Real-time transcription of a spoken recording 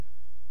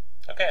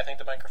Okay, I think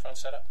the microphone's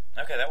set up.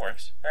 Okay, that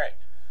works. All right.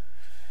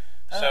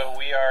 So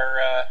we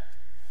are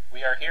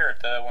here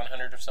at the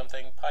 100 of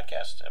Something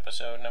podcast,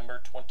 episode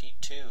number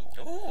 22.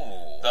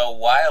 Ooh. The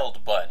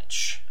Wild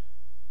Bunch.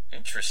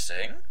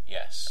 Interesting.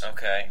 Yes.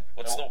 Okay.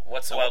 What's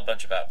the Wild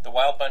Bunch about? The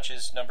Wild Bunch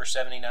is number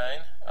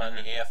 79 on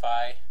the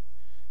AFI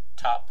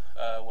Top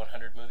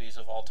 100 Movies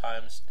of All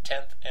Time's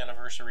 10th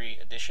Anniversary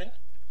Edition.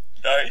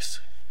 Nice.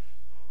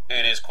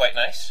 It is quite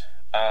nice.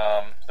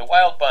 The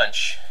Wild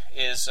Bunch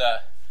is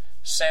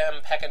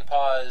Sam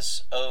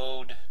Peckinpah's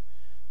ode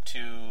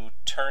to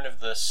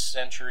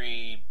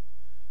turn-of-the-century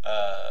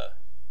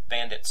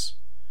bandits.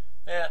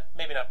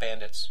 Maybe not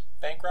bandits.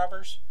 Bank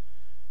robbers?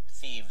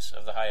 Thieves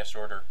of the highest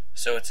order.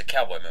 So it's a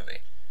cowboy movie?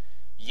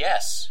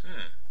 Yes.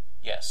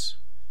 Yes.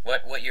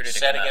 What year did it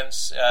set come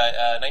against, out?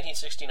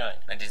 1969.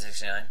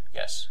 1969?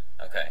 Yes.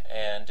 Okay.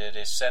 And it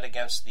is set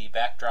against the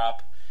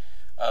backdrop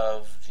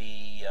of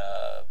the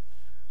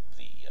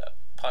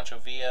Pancho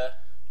Villa,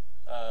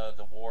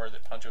 the war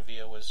that Pancho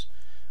Villa was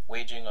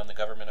waging on the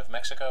government of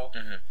Mexico.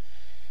 Mm-hmm.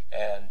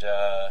 And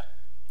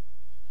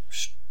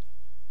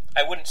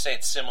I wouldn't say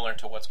it's similar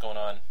to what's going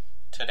on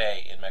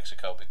today in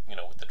Mexico, but,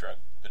 with the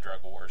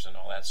drug wars and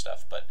all that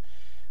stuff. But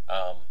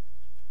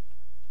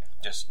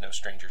just no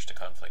strangers to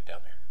conflict down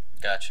there.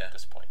 Gotcha. At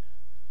this point.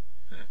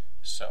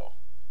 So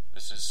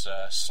this is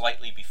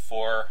slightly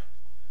before,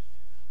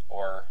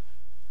 or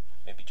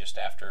maybe just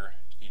after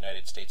the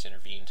United States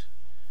intervened.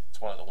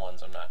 It's one of the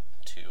ones I'm not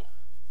too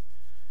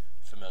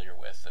familiar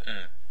with.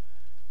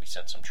 We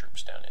sent some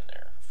troops down in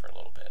there for a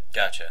little bit.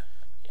 Gotcha.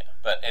 Yeah,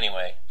 but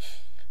anyway,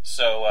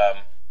 so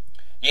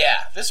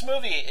this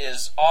movie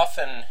is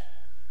often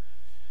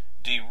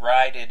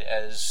derided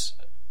as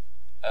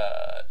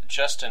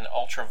just an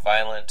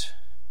ultra-violent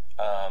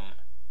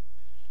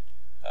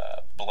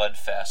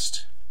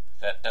bloodfest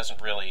that doesn't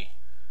really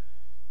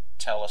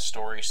tell a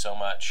story so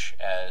much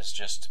as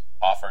just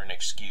offer an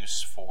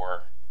excuse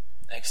for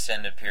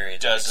extended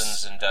periods,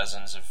 dozens and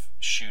dozens of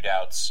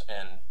shootouts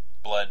and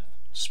blood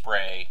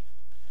spray.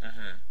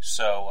 Mm-hmm.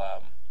 So,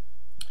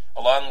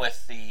 along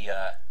with the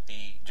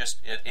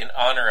just in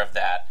honor of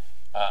that,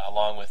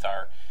 along with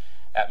our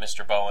at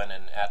Mr. Bowen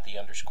and at the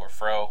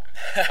 _Fro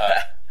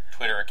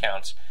Twitter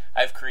accounts,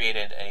 I've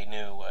created a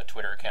new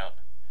Twitter account.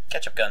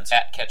 Ketchup Guns.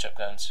 At Ketchup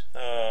Guns.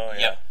 Oh, yeah.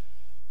 Yep.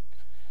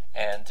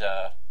 And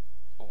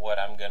what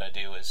I'm going to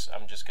do is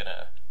I'm just going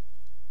to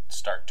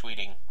start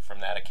tweeting from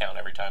that account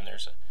every time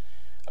there's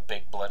a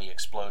big bloody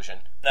explosion.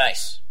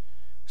 Nice.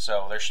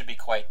 So there should be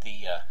quite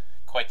the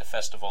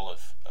festival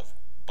of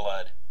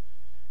blood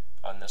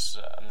on this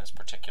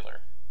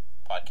particular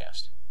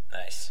podcast.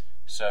 Nice.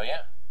 So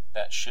yeah,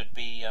 that should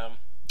be a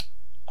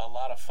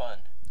lot of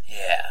fun.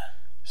 Yeah.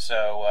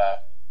 So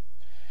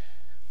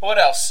what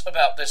else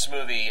about this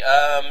movie?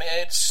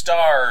 It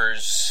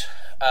stars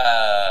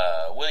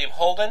William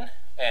Holden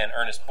and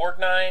Ernest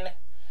Borgnine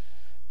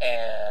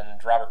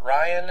and Robert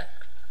Ryan,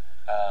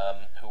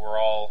 who were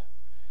all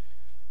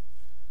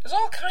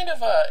kind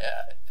of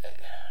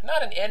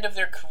not an end of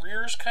their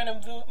careers kind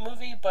of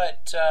movie,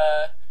 but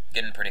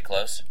getting pretty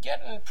close.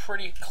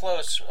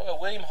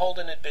 William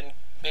Holden had been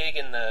big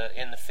in the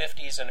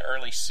 50s and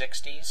early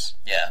 60s.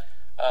 Yeah.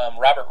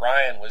 Robert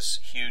Ryan was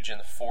huge in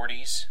the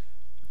 40s,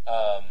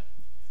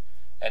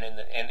 and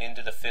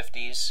into the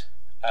 50s.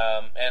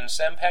 And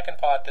Sam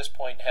Peckinpah at this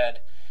point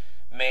had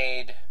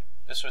made,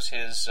 this was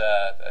his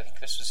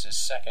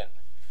second,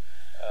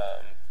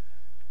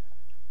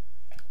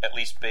 at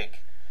least big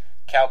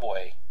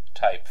cowboy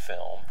type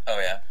film. Oh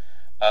yeah.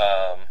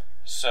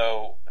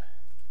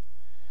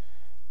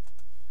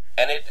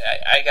 And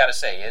I gotta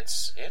say,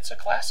 it's a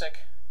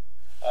classic.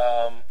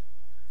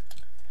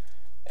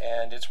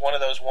 And it's one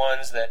of those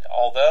ones that,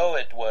 although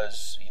it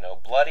was,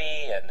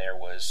 bloody and there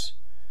was,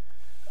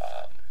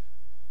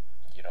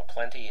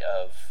 plenty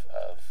of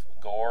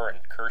gore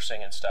and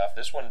cursing and stuff,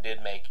 this one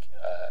did make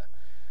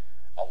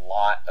a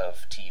lot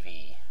of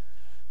TV.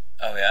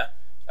 Oh yeah?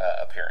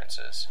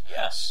 Appearances,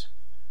 yes.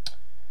 Huh.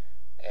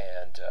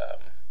 And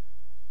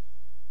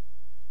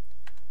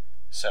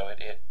so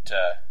it I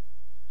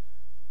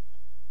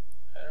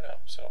don't know.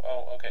 So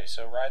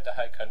so Ride the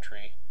High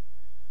Country,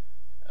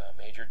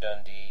 Major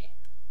Dundee.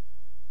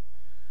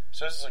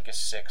 So this is like a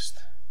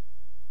 6th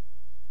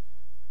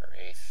or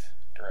 8th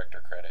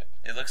director credit.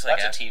 It looks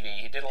like lots of TV.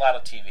 He did a lot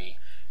of TV.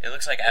 It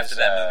looks like after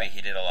that movie,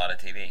 he did a lot of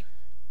TV.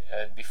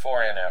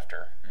 Before and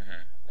after.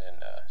 Mm-hmm.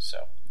 And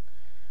so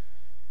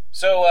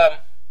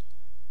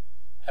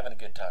having a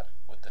good time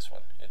with this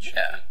one. It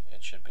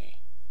should be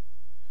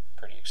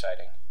pretty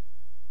exciting.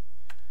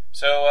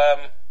 So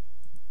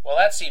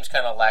that seems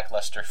kind of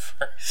lackluster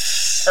for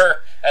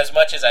as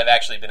much as I've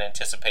actually been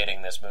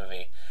anticipating this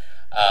movie.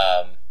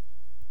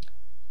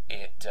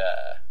 It's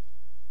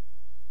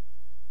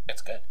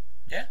good.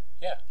 Yeah.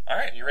 Yeah. All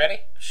right. You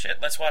ready? Shit,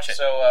 let's watch it.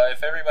 So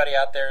if everybody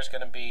out there is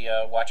going to be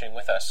watching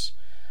with us,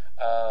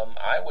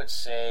 I would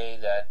say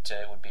that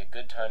it would be a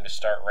good time to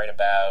start right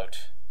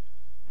about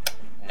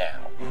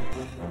now.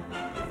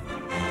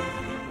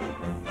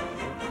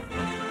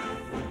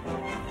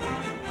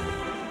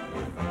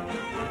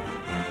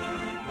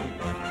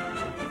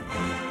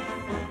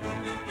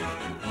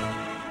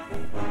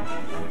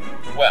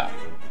 Well,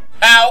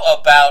 how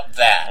about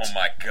that? Oh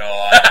my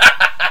god.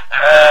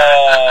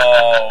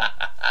 Oh.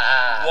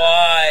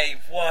 Why?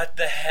 What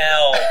the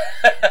hell?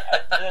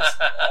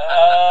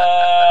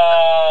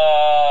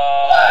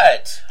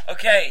 What?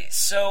 Okay,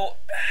 so...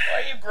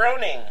 Why are you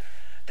groaning?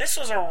 This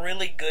was a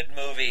really good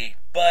movie,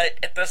 but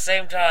at the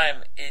same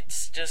time,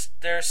 it's just...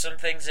 There are some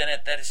things in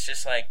it that it's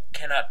just like,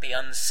 cannot be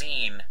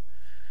unseen.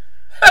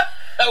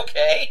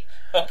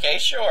 Okay,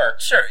 sure.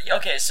 Sure,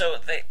 okay, so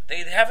they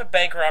have a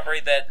bank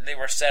robbery that they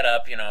were set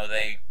up,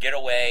 they get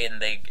away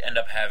and they end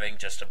up having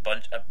just a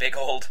big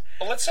old...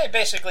 Well, let's say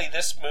basically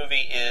this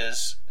movie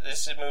is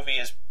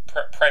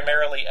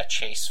primarily a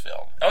chase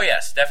film. Oh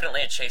yes,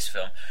 definitely a chase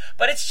film.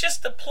 But it's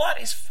just, the plot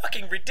is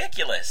fucking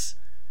ridiculous.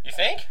 You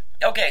think?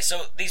 Okay,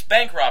 so these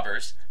bank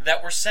robbers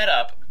that were set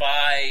up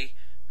by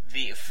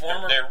the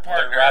former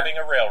partner... They're robbing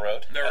a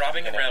railroad. They're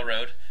robbing a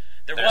railroad.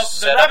 They're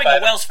robbing a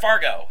Wells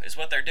Fargo, is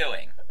what they're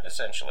doing.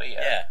 Essentially,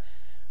 yeah.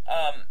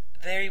 Yeah.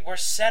 They were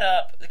set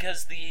up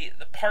because the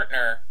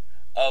partner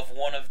of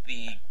one of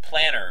the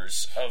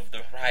planners of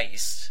the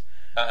heist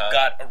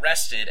got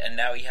arrested, and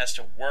now he has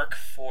to work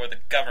for the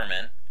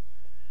government.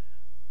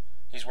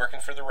 He's working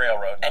for the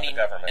railroad, not the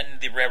government.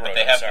 And the railroad, but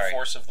they have the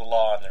force of the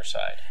law on their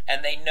side.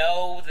 And they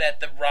know that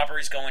the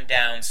robbery's going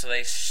down, so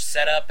they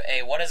set up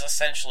what is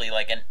essentially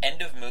like an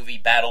end-of-movie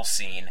battle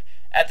scene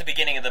at the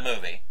beginning of the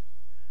movie.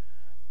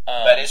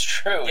 That is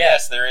true. Yeah.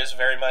 Yes, there is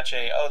very much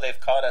they've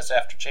caught us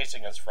after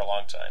chasing us for a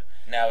long time.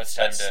 Now it's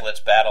time let's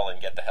battle and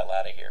get the hell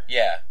out of here.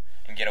 Yeah,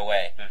 and get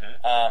away.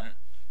 Mm-hmm.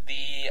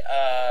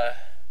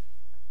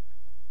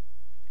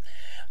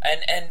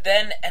 And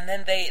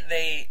then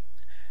they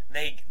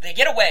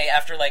get away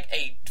after like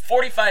a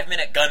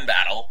 45-minute gun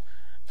battle.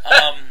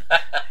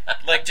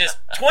 Like just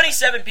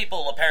 27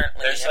 people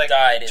apparently have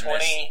died in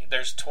this.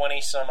 There's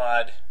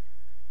 20-some-odd,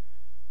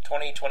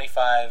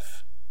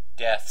 25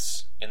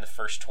 deaths in the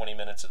first 20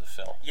 minutes of the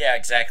film. Yeah,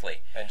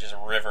 exactly. And just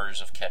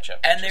rivers of ketchup.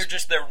 And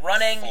they're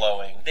running,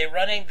 flowing.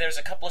 There's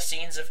a couple of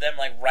scenes of them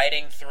like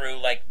riding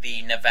through like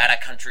the Nevada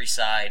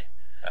countryside,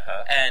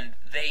 and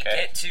they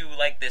get to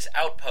like this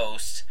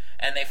outpost,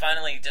 and they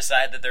finally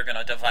decide that they're going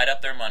to divide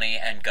up their money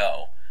and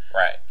go.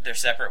 Right. Their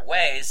separate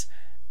ways.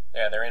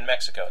 Yeah, they're in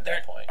Mexico at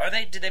that point. Are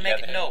they? Did they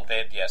make it? No.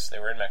 Yes, they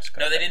were in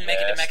Mexico. No, they didn't make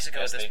it to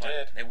Mexico at this point.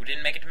 They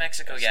didn't make it to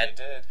Mexico yet.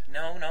 They did.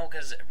 No,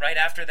 because right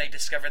after they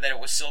discovered that it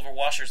was silver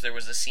washers, there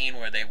was a scene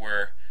where they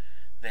were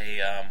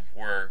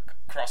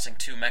crossing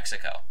to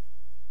Mexico.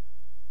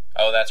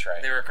 Oh, that's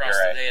right. They were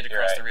They had to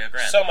cross the Rio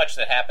Grande. So much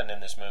that happened in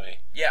this movie.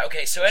 Yeah.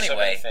 Okay. So anyway, so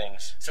many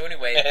things. So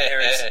anyway,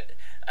 there's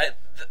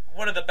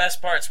one of the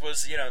best parts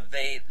was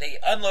they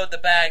unload the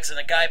bags and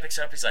the guy picks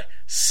it up. He's like,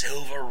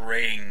 silver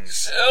rings.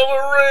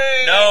 Silver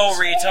rings. No,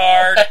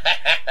 retard.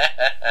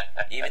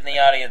 Even the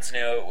audience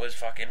knew it was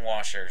fucking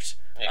washers.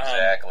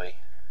 Exactly.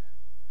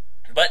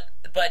 But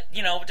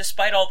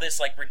despite all this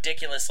like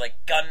ridiculous like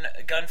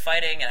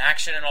gunfighting and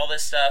action and all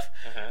this stuff,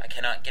 I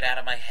cannot get out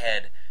of my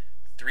head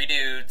 3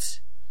 dudes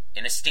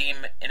in a steam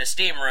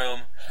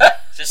room,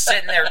 just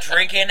sitting there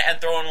drinking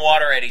and throwing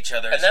water at each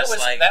other. And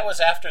that was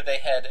after they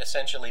had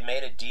essentially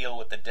made a deal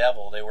with the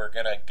devil. They were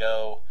gonna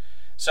go.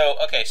 So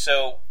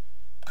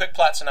quick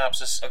plot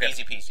synopsis,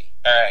 easy peasy.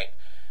 All right,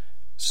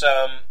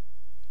 some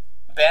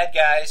bad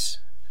guys.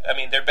 I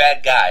mean, they're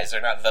bad guys. They're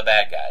not the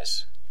bad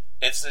guys.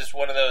 It's just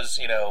one of those,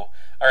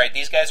 all right,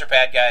 these guys are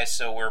bad guys,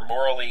 so we're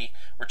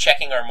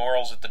checking our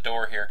morals at the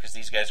door here because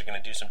these guys are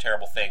going to do some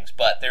terrible things,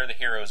 but they're the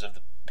heroes of the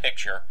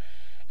picture,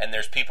 and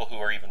there's people who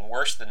are even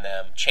worse than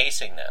them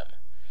chasing them,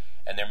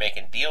 and they're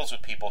making deals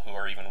with people who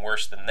are even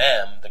worse than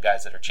them, the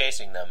guys that are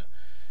chasing them.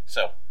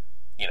 So,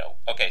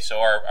 so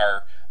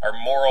our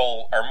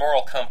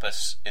moral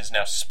compass is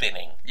now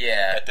spinning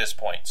at this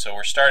point. So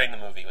we're starting the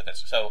movie with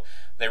this. So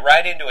they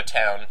ride into a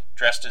town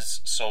dressed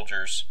as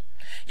soldiers.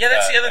 Yeah,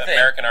 that's the other thing.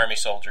 American Army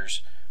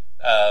soldiers.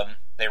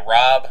 They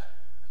rob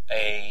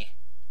a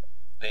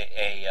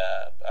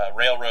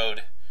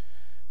railroad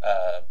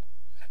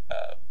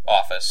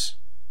office,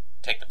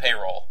 take the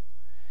payroll,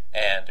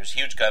 and there's a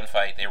huge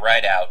gunfight. They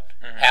ride out.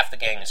 Half the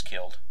gang is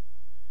killed,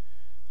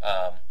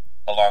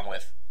 along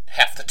with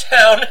half the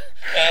town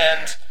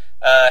and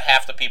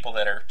half the people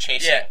that are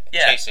chasing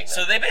them.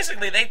 So they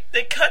basically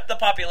they cut the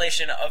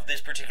population of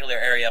this particular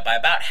area by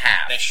about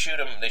half. They shoot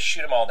them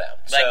all down.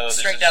 Like so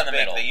straight down the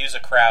middle. They use a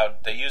crowd.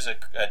 They use a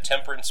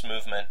temperance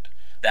movement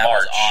that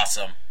march was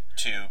awesome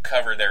to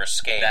cover their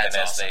escape. That's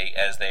and awesome.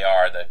 as they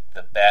are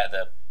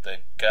the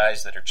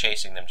guys that are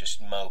chasing them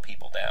just mow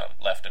people down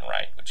left and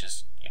right, which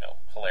is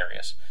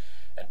hilarious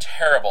and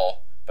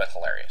terrible, but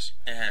hilarious.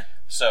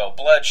 So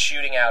blood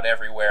shooting out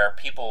everywhere,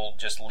 people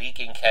just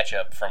leaking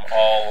ketchup from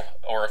all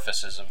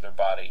orifices of their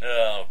body,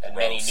 and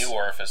many new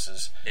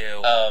orifices.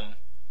 Ew.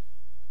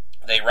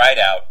 They ride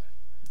out.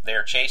 They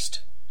are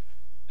chased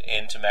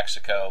into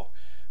Mexico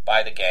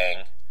by the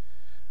gang.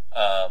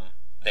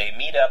 They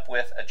meet up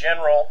with a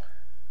general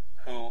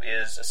who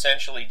is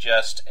essentially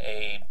just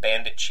a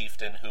bandit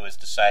chieftain who has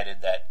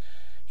decided that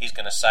he's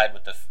going to side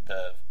with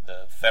the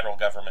federal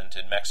government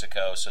in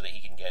Mexico so that he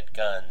can get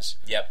guns.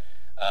 Yep.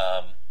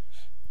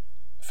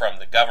 from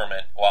the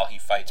government while he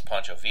fights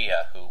Pancho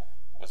Villa, who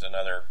was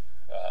another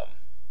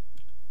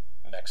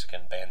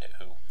Mexican bandit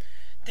who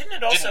Didn't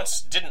it also...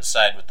 didn't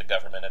side with the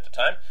government at the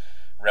time.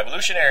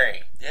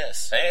 Revolutionary.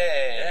 Yes.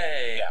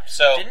 Hey. Yeah.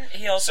 So Didn't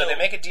he also... So they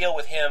make a deal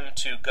with him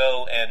to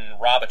go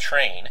and rob a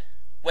train.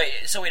 Wait,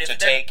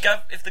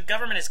 if the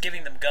government is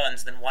giving them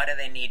guns, then why do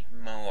they need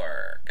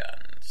more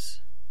guns?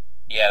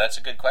 Yeah, that's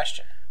a good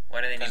question. Why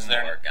do they need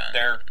more guns?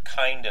 They're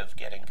kind of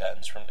getting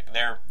guns from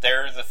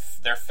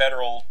they're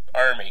federal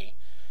army,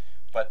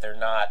 but they're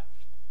not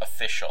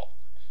official.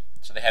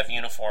 So they have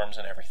uniforms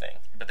and everything.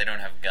 But they don't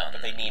have guns.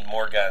 But they need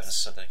more guns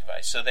so they can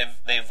fight. So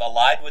they've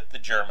allied with the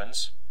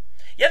Germans.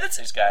 Yeah, that's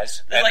these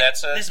guys. And like,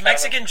 that's this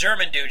Mexican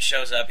German dude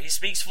shows up. He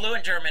speaks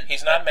fluent German.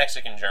 He's not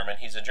Mexican German.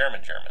 He's a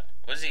German German.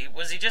 Was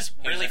he just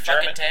really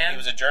fucking tan? He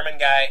was a German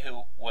guy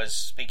who was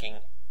speaking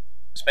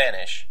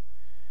Spanish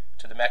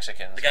to the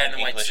Mexicans. The guy in the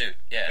white suit.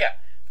 Yeah. Yeah.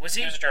 Was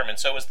he? He was German.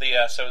 So was the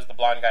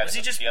blonde guy. Was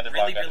he just the other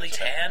really blonde guy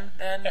tan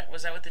then? Yeah.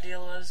 Was that what the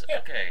deal was? Yeah.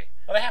 Okay.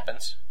 Well, that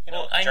happens.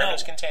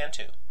 Germans can tan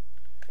too.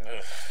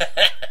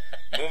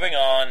 Moving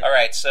on. All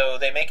right, so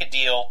they make a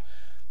deal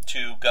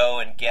to go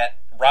and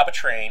rob a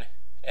train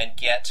and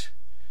get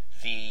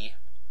the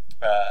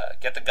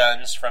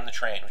guns from the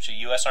train, which is a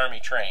U.S. Army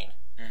train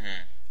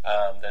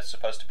that's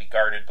supposed to be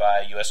guarded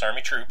by U.S.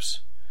 Army troops.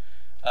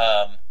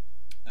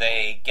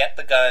 They get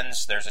the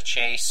guns. There's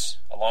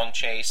a long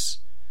chase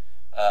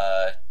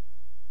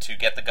to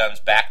get the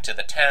guns back to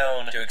the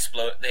town. They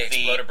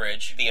explode a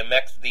bridge.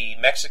 The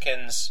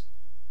Mexicans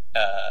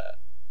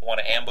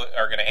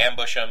are going to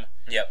ambush them.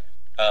 Yep.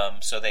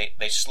 So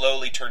they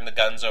slowly turn the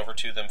guns over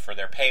to them for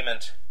their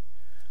payment.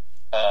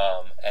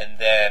 And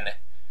then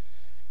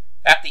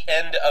at the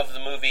end of the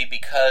movie,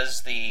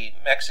 because the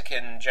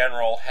Mexican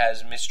general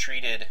has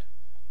mistreated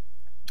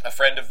a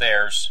friend of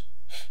theirs,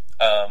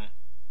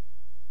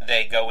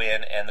 they go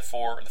in and the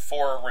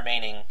four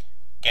remaining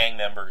gang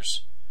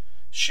members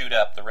shoot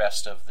up the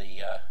rest of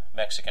the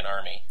Mexican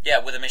army. Yeah,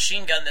 with a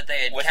machine gun that they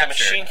had captured. With a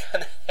machine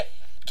gun that they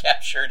had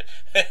captured,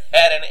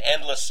 had an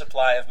endless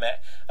supply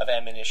of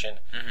ammunition.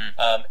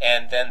 Mm-hmm.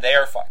 And then they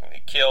are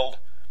fucking killed,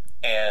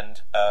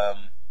 and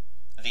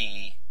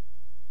the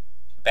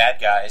bad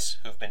guys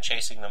who've been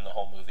chasing them the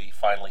whole movie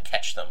finally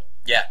catch them.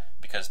 Yeah.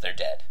 Because they're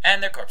dead.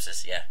 And their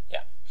corpses, yeah.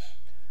 Yeah.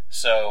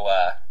 So,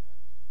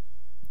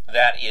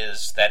 that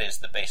is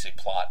the basic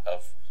plot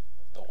of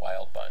The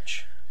Wild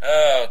Bunch.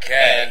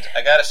 Okay. And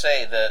I gotta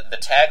say, the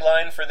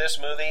tagline for this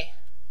movie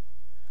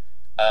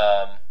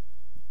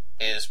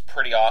is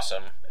pretty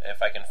awesome.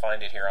 If I can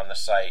find it here on the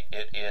site,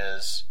 it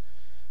is: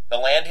 the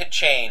land had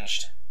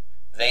changed,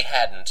 they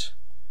hadn't.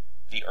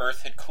 The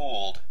earth had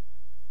cooled,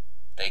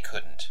 they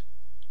couldn't.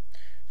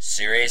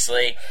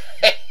 Seriously?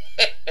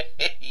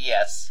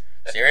 Yes.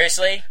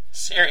 Seriously?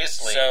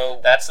 Seriously.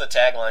 So that's the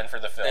tagline for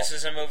the film. This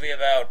is a movie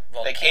about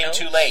volcanoes? They came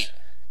too late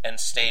and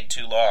stayed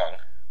too long.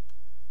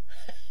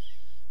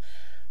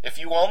 If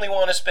you only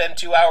want to spend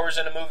 2 hours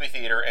in a movie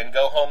theater and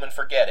go home and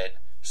forget it,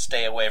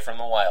 stay away from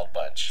The Wild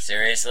Bunch.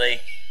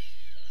 Seriously?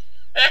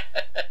 Yeah.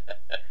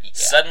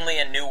 Suddenly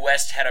a new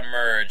West had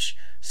emerged.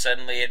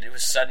 Suddenly it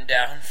was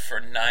sundown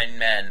for 9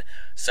 men.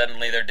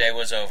 Suddenly their day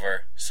was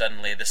over.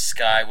 Suddenly the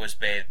sky was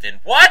bathed in...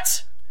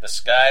 What?! The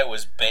sky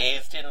was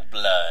bathed in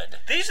blood.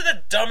 These are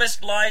the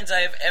dumbest lines I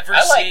have ever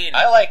seen.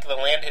 I like the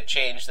land had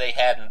changed, they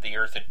hadn't. The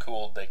earth had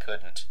cooled, they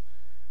couldn't.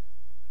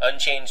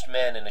 Unchanged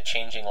men in a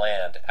changing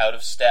land, out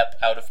of step,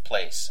 out of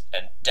place,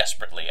 and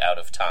desperately out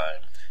of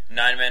time.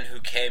 9 men who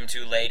came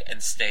too late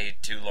and stayed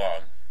too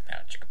long. Bow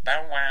chicka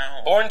bow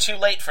wow. Born too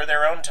late for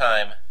their own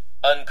time,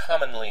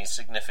 uncommonly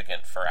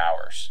significant for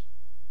ours.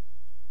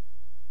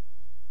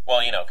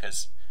 Well,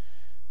 because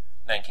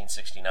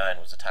 1969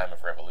 was a time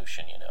of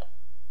revolution,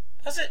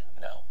 Was it?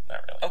 No,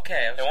 not really.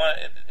 Okay.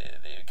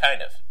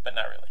 Kind of, but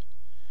not really.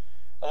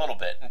 A little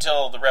bit,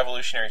 until the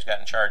revolutionaries got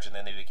in charge, and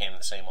then they became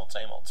the same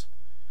olds.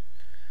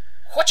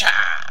 Whatcha!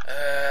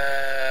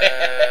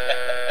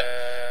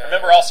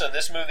 Remember also,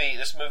 this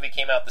movie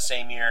came out the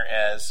same year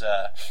as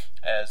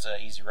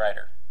Easy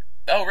Rider.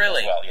 Oh,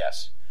 really? Well,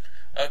 yes.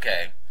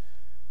 Okay.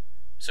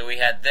 So we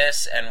had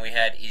this, and we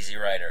had Easy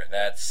Rider.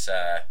 That's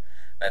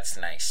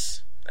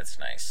nice. That's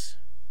nice.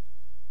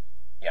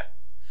 Yeah.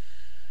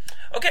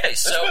 Okay,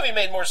 so... This movie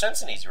made more sense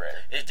than Easy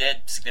Rider. It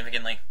did,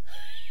 significantly.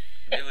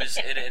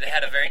 It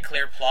had a very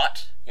clear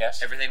plot.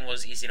 Yes. Everything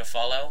was easy to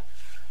follow.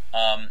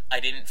 I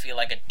didn't feel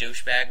like a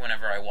douchebag when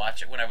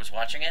I was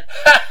watching it.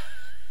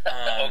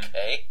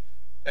 Okay.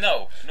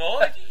 No,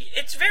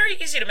 it's very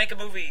easy to make a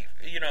movie.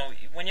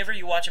 Whenever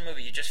you watch a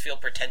movie, you just feel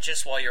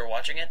pretentious while you're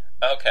watching it.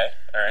 Okay,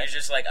 all right. You're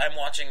just like, I'm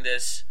watching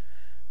this,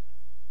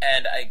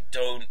 and I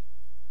don't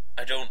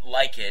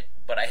like it,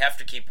 but I have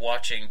to keep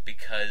watching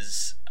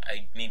because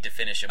I need to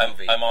finish a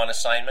movie. I'm on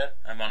assignment.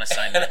 And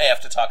I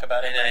have to talk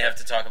about it. And then I have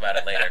to talk about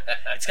it later.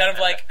 It's kind of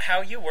like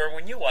how you were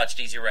when you watched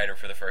Easy Rider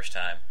for the first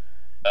time.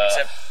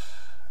 Except.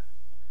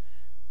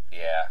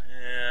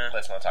 Yeah.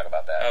 Let's not talk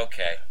about that.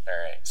 Okay. All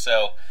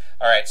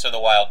right. So The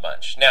Wild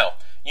Bunch. Now,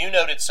 you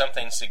noted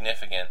something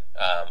significant,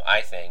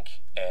 I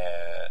think,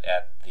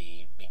 at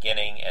the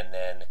beginning, and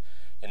then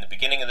in the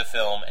beginning of the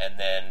film, and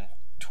then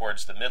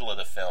towards the middle of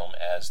the film,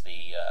 as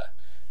the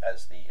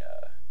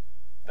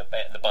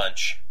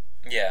bunch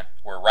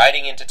were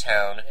riding into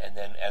town, and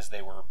then as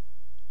they were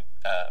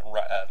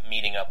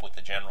meeting up with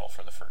the general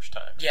for the first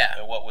time. Yeah.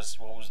 And what were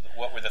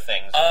the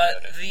things?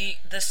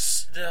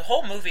 The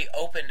whole movie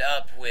opened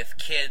up with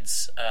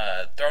kids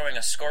throwing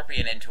a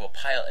scorpion into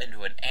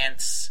an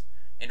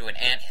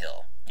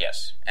anthill.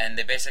 Yes. And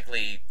they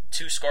basically,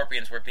 2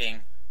 scorpions were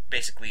being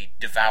basically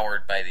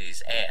devoured by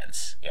these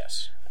ants.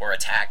 Yes. Or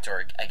attacked,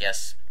 or I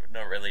guess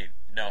don't really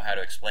know how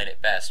to explain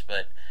it best,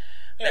 but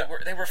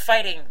they were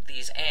fighting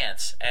these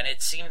ants, and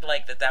it seemed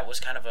like that was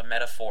kind of a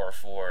metaphor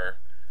for...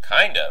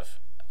 Kind of.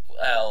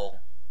 Well,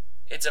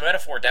 it's a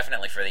metaphor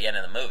definitely for the end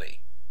of the movie.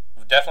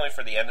 Definitely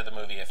for the end of the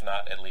movie, if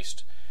not at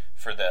least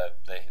for the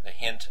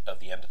hint of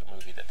the end of the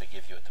movie that they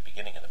give you at the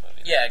beginning of the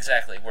movie. Yeah,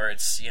 exactly. Where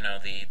it's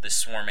the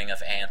swarming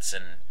of ants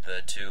and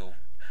the two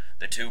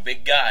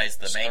big guys,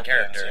 the main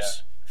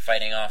characters,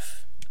 fighting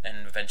off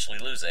and eventually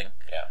losing.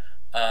 Yeah.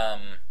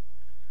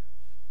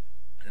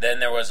 Then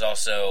there was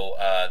also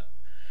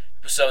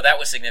so that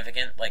was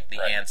significant, like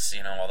the ants,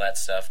 all that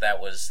stuff. That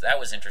was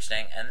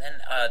interesting. And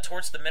then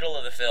towards the middle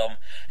of the film,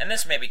 and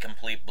this may be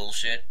complete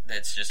bullshit.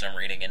 That's just I'm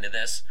reading into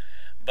this,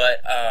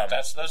 but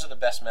those are the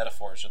best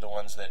metaphors. Are the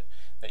ones that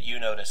you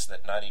notice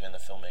that not even the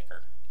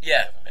filmmaker.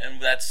 Yeah,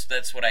 and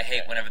that's what I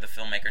hate whenever the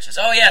filmmaker says,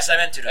 "Oh yes, I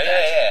meant to do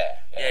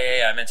that."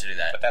 Yeah, I meant to do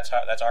that. But that's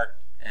art.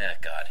 Yeah,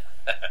 God.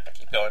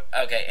 Keep going.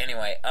 Okay.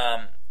 Anyway,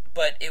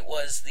 but it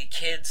was the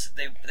kids.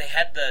 They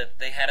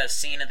had a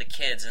scene of the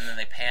kids, and then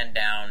they panned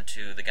down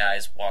to the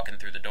guys walking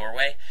through the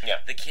doorway. Yeah.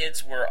 The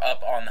kids were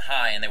up on the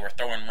high, and they were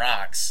throwing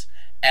rocks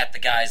at the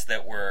guys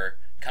that were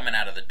coming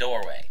out of the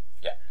doorway.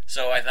 Yeah.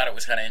 So I thought it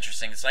was kind of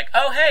interesting. It's like,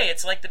 oh hey,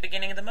 it's like the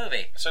beginning of the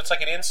movie. So it's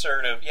like an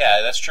insert of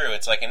that's true.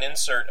 It's like an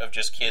insert of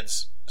just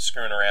kids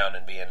screwing around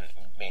and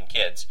being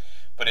kids,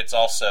 but it's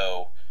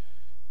also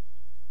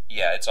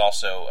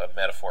a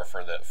metaphor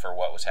for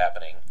what was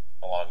happening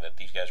along that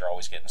these guys are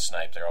always getting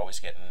sniped. They're always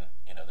getting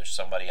there's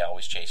somebody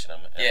always chasing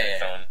them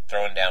and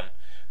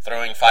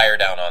throwing fire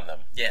down on them.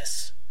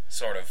 Yes,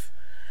 sort of.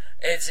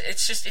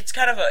 It's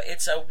kind of a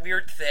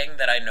weird thing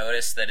that I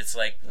noticed that it's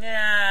like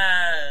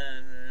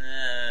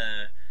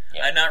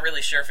I'm not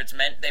really sure if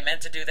they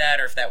meant to do that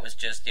or if that was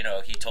just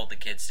he told the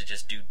kids to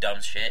just do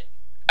dumb shit.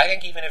 I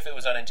think even if it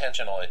was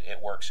unintentional, it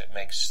works. It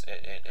makes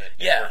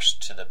it works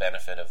to the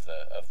benefit of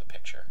the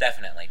picture.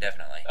 Definitely.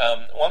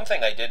 One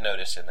thing I did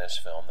notice in this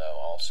film, though,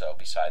 also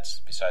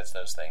besides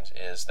those things,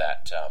 is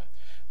that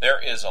there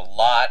is a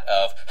lot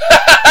of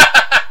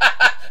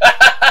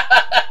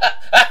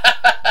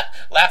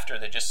laughter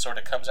that just sort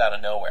of comes out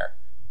of nowhere,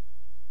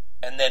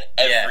 and then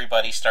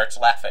everybody starts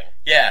laughing.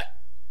 Yeah.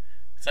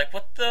 It's like,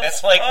 what the It's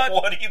fuck? like,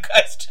 what are you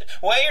guys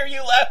why are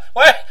you laughing?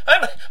 Why?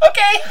 I'm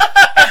okay.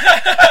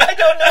 I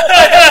don't know.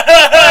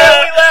 Why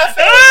are we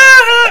laughing?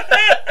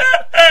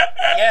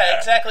 Yeah,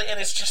 exactly. And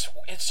it's just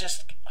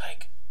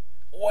like,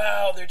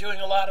 wow, they're doing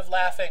a lot of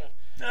laughing.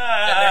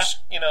 And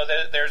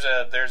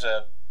there's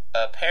a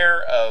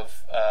pair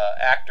of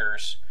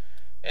actors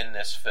in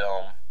this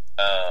film.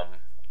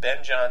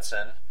 Ben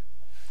Johnson,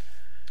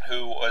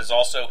 who was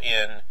also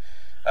in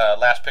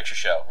Last Picture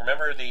Show.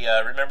 Remember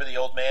the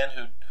old man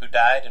who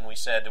died, and we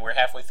said we're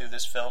halfway through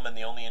this film and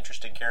the only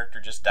interesting character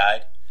just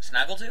died?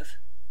 Snaggletooth?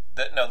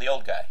 The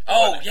old guy.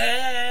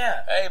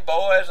 Yeah. Hey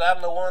boys,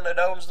 I'm the one that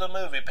owns the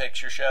movie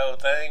picture show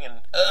thing,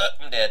 and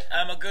I'm dead.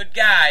 I'm a good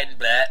guy, and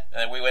blah.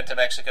 And we went to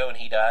Mexico and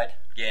he died.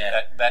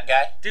 Yeah. That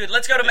guy? Dude,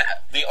 let's go to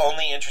the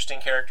only interesting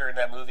character in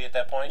that movie at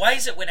that point? Why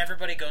is it when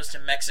everybody goes to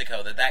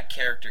Mexico that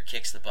character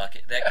kicks the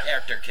bucket? That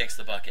character kicks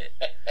the bucket.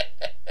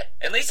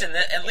 At least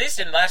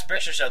in Last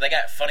Picture Show, they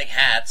got funny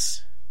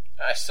hats.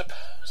 I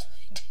suppose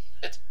they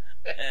did.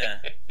 Yeah.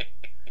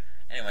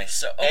 Anyway,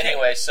 so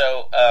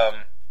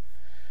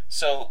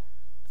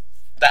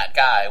that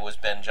guy was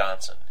Ben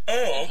Johnson.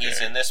 Oh, okay.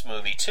 He's in this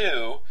movie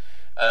too,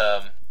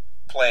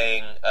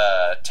 playing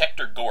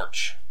Tector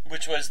Gorch,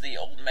 which was the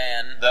old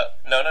man.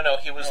 No.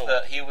 He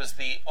was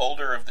the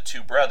older of the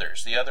two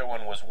brothers. The other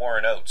one was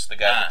Warren Oates, the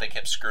guy that they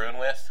kept screwing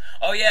with.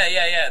 Oh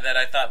yeah. That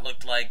I thought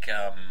looked like.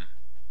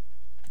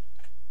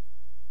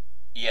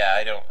 Yeah,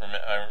 I don't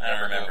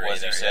remember who it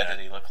was you said that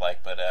he looked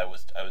like, but I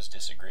was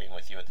disagreeing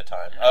with you at the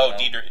time.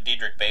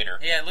 Diedrich Bader.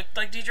 Yeah, it looked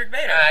like Diedrich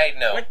Bader. I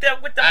know. With the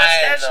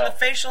mustache and the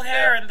facial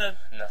hair and the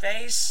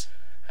face.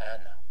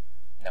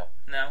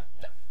 No.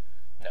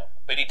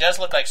 But he does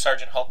look like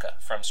Sergeant Hulka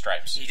from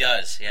Stripes. He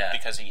does, yeah.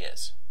 Because he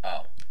is.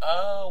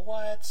 Oh,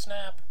 what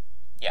snap?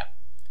 Yeah.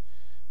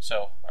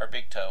 So our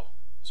big toe,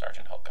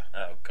 Sergeant Hulka.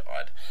 Oh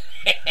God.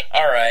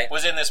 All right.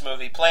 Was in this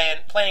movie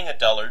playing a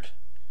dullard.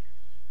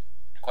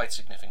 Quite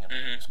significantly.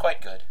 Mm-hmm. It was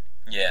quite good.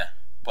 Yeah.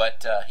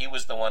 But he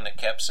was the one that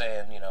kept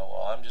saying,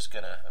 well, I'm just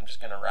gonna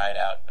ride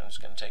out. I'm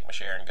just gonna take my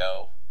share and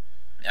go.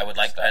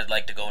 I'd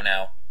like to go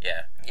now.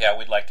 Yeah. Yeah,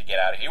 we'd like to get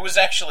out of here. It was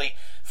actually,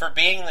 for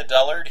being the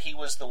dullard, he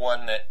was the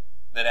one that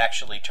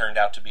actually turned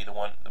out to be the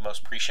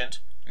most prescient.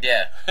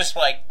 Yeah. It's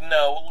like,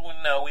 no,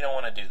 we don't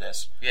want to do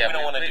this. Yeah, we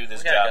don't want to do this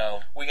we gotta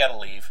job. go. We got to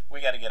leave.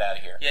 We got to get out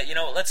of here. Yeah,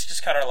 let's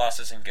just cut our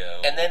losses and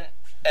go. And then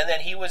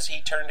he was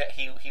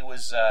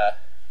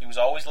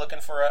always looking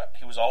for a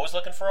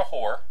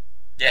whore.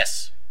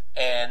 Yes.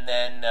 And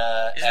then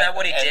isn't that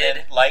what he did?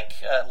 Then,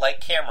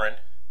 like Cameron,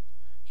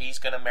 he's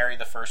going to marry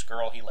the first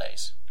girl he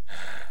lays.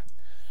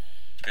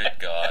 Good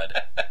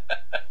God.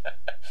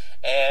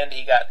 And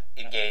he got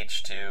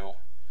engaged to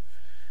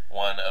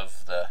one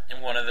of the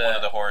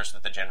whores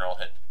that the general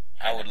had.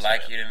 I would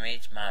like you to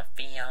meet my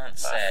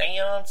fiance. My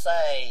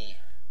fiance.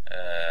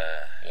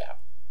 Yeah.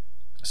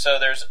 So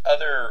there's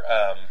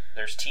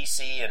there's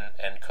TC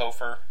and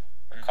Kofer,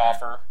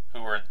 Coffer,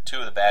 who are two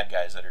of the bad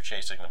guys that are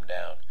chasing them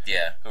down.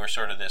 Yeah. Who are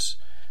sort of this.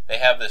 They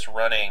have this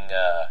running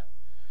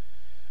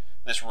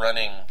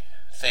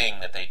thing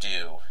that they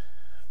do,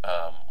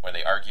 where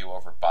they argue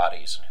over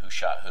bodies and who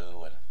shot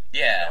who, and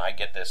I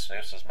get this.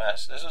 This is my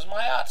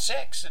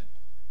 '06.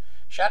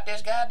 Shot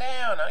this guy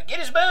down. Get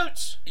his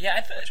boots.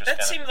 Yeah,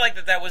 that seemed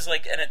like that was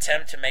like an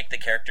attempt to make the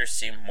characters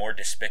seem more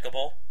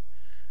despicable.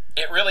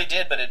 It really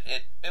did, but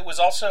it was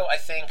also, I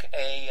think,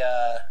 a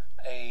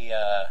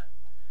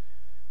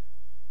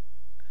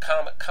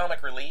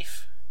comic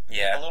relief.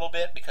 Yeah. A little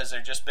bit, because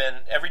there just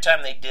been, every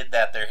time they did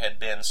that, there had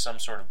been some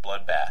sort of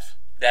bloodbath.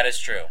 That is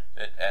true.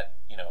 At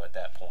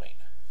that point.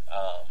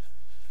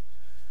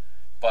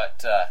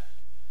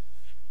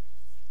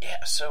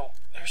 So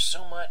there's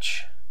so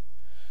much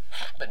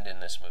happened in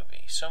this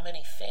movie. So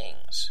many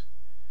things.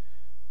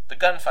 The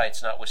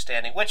gunfights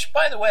notwithstanding, which,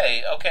 by the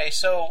way,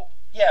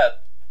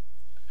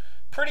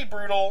 pretty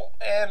brutal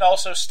and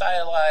also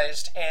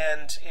stylized,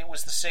 and it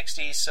was the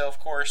 60s, so of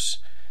course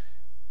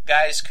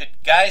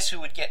guys who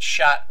would get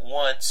shot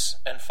once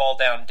and fall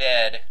down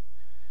dead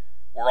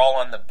were all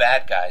on the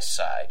bad guys'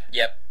 side.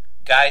 Yep.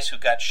 Guys who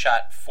got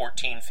shot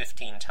 14,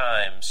 15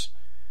 times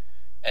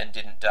and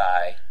didn't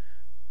die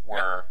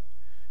were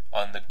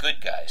on the good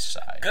guys'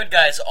 side. Good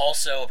guys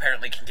also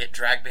apparently can get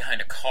dragged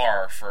behind a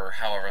car for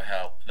however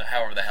the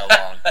hell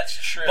long. That's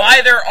true.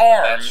 By their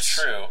arms.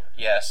 That's true.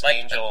 Yes, like,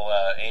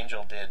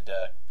 Angel did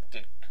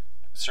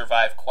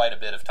survive quite a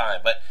bit of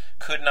time, but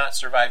could not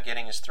survive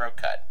getting his throat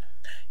cut.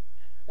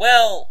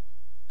 Well,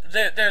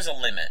 there's a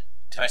limit.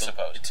 I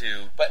suppose.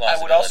 But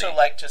I would also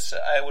like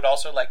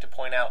to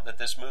point out that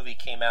this movie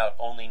came out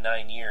only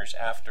 9 years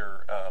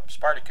after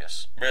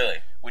Spartacus.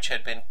 Really? Which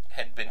had been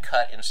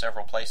cut in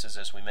several places,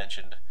 as we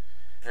mentioned.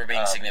 For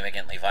being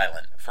significantly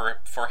violent.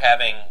 For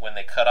having, when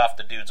they cut off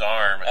the dude's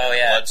arm and the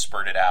blood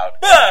spurted out,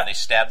 and they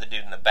stabbed the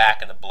dude in the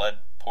back and the blood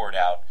poured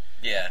out.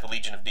 Yeah. The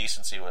Legion of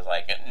Decency was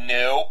like,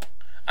 nope.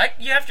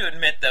 You have to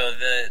admit, though,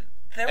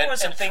 there was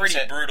some pretty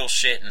brutal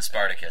shit in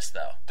Spartacus,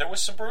 though. There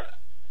was some brutal...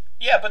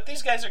 Yeah, but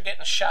these guys are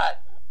getting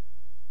shot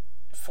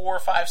 4,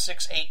 5,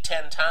 6, 8,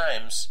 10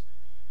 times,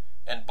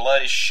 and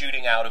blood is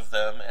shooting out of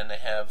them, and they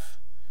have...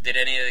 Did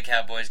any of the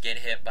cowboys get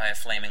hit by a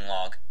flaming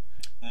log?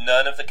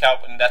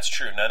 That's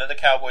true. None of the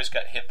cowboys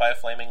got hit by a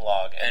flaming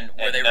log. And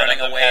were they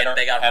running away and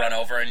they got run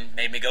over and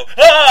made me go,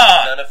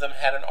 ah! None of them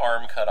had an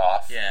arm cut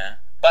off. Yeah.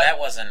 But that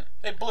wasn't...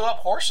 They blew up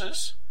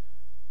horses.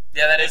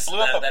 Yeah, They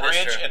blew up a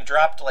bridge and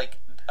dropped like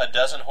a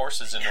dozen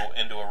horses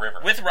into a river.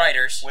 With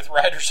riders. With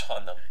riders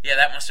on them. Yeah,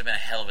 that must have been a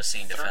hell of a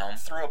scene to film.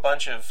 Threw a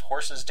bunch of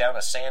horses down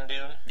a sand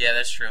dune. Yeah,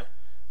 that's true.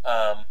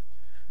 I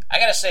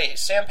gotta say,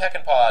 Sam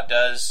Peckinpah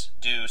does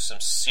do some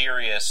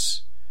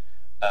serious,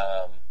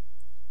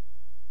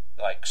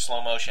 like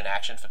slow motion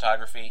action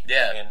photography.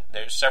 Yeah. And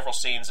there's several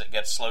scenes that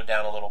get slowed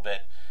down a little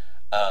bit,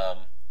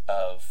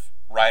 of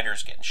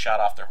riders getting shot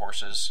off their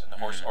horses, and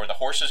the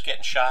horses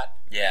getting shot.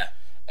 Yeah.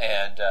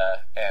 And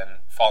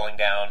falling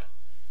down.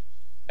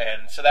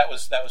 And so that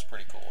was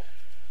pretty cool.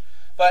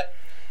 But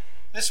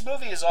this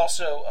movie is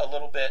also a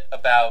little bit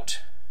about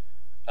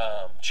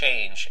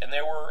change, and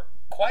there were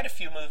quite a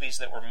few movies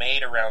that were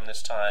made around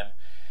this time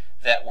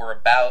that were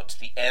about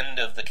the end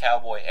of the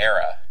cowboy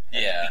era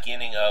and the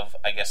beginning of,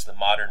 I guess, the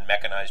modern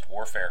mechanized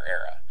warfare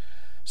era.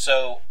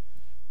 So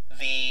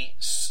the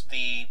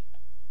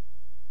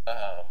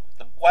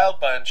Wild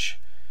Bunch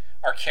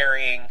are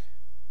carrying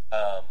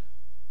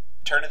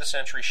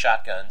turn-of-the-century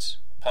shotguns,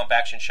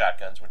 pump-action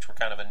shotguns, which were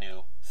kind of a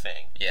new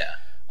thing. Yeah.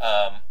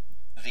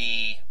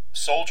 The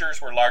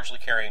soldiers were largely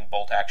carrying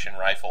bolt-action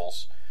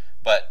rifles,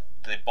 but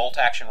the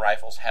bolt-action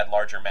rifles had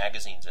larger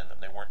magazines in them.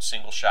 They weren't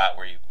single-shot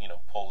where you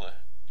pull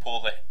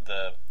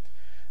the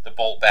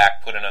bolt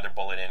back, put another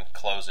bullet in,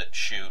 close it,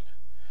 shoot,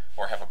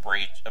 or have a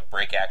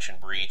break-action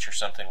breech or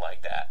something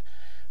like that.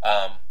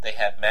 They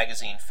had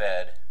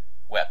magazine-fed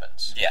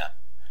weapons. Yeah.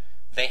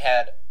 They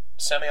had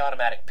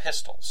semi-automatic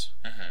pistols.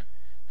 Mm-hmm.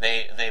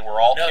 They were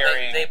all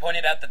carrying... They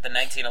pointed out that the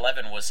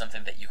 1911 was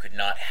something that you could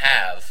not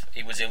have.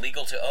 It was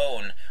illegal to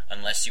own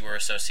unless you were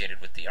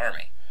associated with the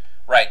army.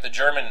 Right. The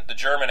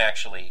German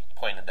actually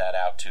pointed that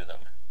out to them,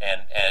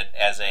 and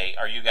as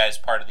are you guys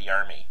part of the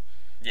army?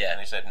 Yeah. And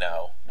they said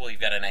no. Well, you've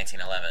got a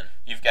 1911.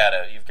 You've got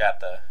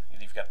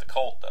the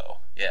Colt though.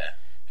 Yeah.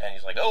 And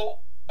he's like, oh,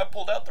 I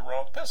pulled out the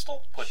wrong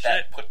pistol. Put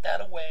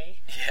that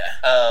away.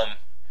 Yeah.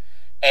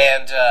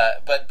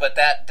 But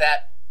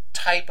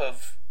type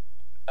of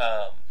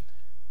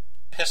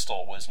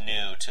pistol was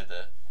new to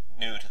the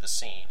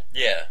scene.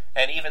 Yeah.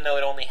 And even though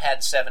it only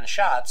had 7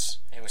 shots,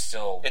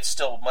 It's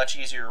still much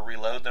easier to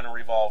reload than a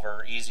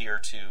revolver. Easier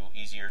to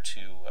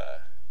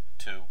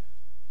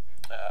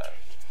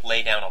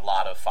lay down a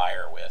lot of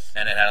fire with.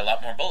 And it had a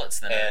lot more bullets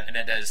than and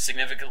it has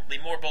significantly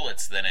more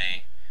bullets than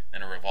a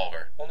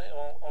revolver.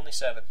 Only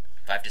 7.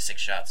 5 to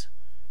 6 shots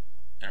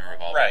in a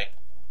revolver. Right,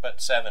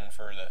 but 7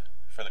 for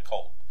the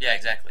Colt. Yeah,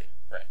 exactly.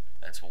 Right.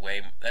 That's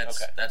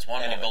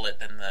one more bullet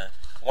than the.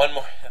 One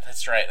more.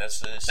 That's right.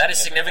 That is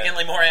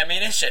significantly more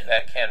ammunition.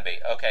 That can be.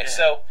 Okay,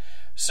 Yeah.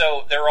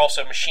 so there are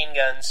also machine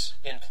guns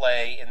in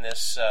play in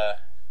this.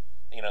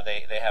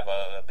 They have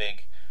a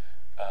big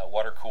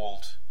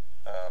water-cooled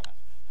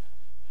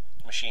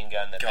machine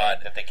gun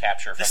that they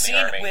capture from the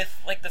army. The scene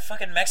with like the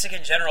fucking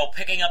Mexican general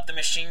picking up the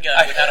machine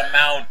gun without a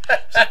mount.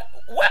 It's like,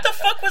 what the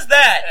fuck was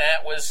that?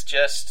 That was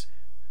just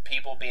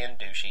people being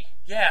douchey.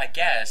 Yeah, I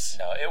guess.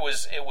 No, it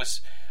was.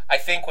 I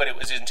think what it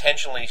was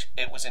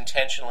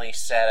intentionally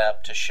set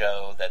up to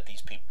show that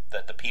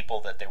the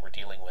people that they were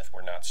dealing with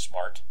were not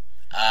smart.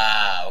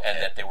 Ah, okay.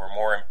 And that they were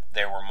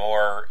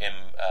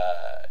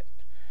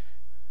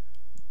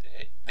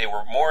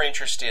more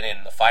interested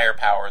in the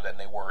firepower than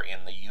they were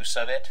in the use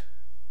of it.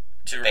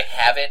 They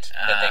have it,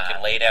 that they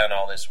can lay down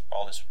all these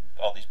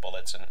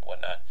bullets and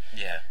whatnot.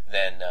 Yeah.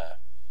 Then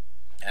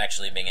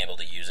actually being able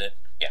to use it.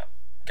 Yeah.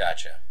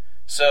 Gotcha.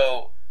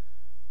 So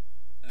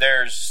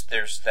there's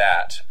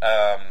that.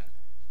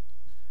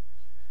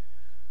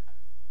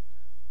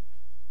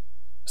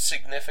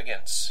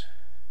 Significance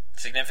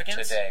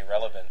today,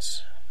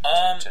 relevance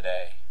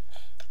today.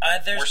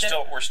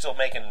 We're still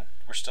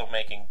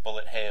making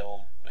bullet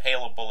hail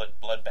of bullet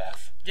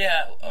bloodbath.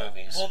 Yeah,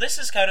 movies. Well, this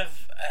is kind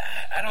of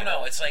I don't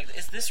know. It's like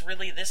this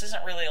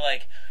isn't really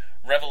like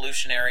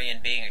revolutionary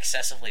and being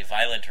excessively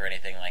violent or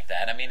anything like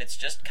that. I mean, it's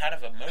just kind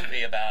of a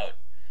movie about.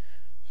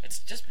 It's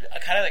just a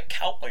kind of a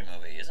cowboy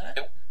movie, isn't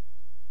it?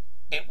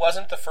 It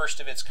wasn't the first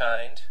of its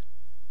kind,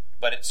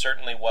 but it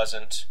certainly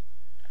wasn't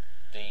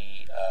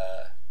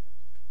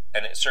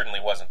and it certainly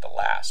wasn't the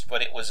last.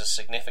 But it was a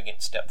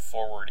significant step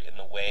forward in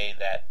the way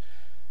that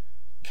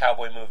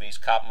cowboy movies,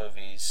 cop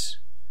movies,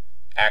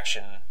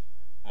 action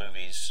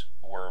movies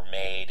were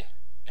made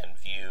and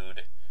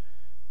viewed.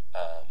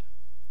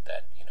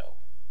 That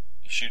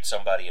you shoot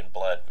somebody and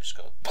blood would just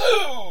go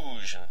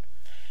boosh, and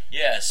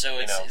yeah. So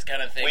it's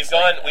kind of things.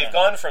 We've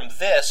gone from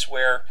this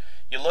where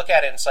you look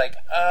at it and it's like,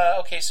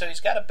 okay, so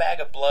he's got a bag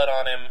of blood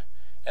on him,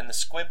 and the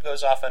squib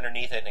goes off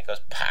underneath it, and it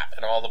goes pop,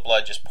 and all the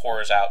blood just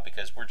pours out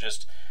because we're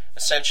just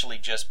essentially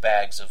just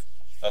bags of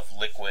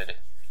liquid.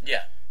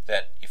 Yeah.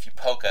 That if you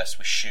poke us,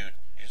 we shoot.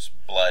 Just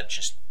blood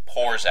just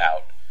pours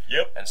out.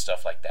 Yep. And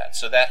stuff like that.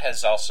 So that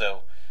has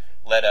also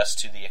led us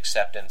to the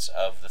acceptance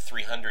of the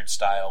 300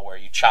 style, where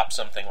you chop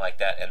something like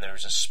that, and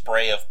there's a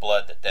spray of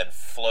blood that then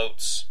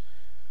floats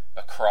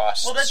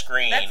across the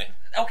screen.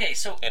 Okay,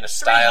 so in a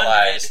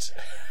stylized.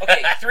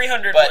 Okay,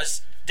 300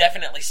 was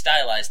definitely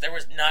stylized.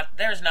 There's not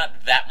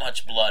that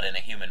much blood in a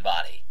human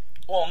body.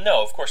 Well,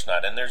 no, of course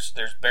not, and there's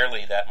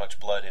barely that much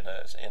blood in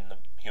the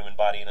human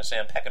body in a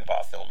Sam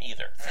Peckinpah film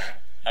either.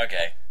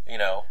 Okay.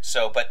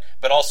 So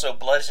but also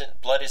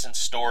blood isn't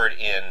stored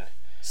in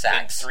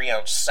sacks. In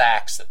 3-ounce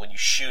sacks that when you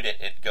shoot it,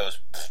 it goes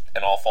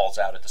and all falls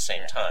out at the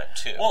same time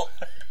too. Well,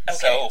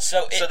 okay,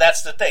 so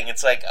that's the thing.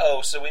 It's like,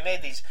 so we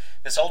made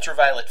this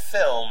ultraviolet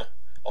film,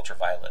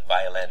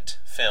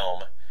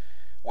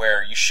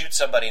 where you shoot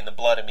somebody and the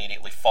blood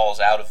immediately falls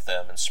out of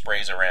them and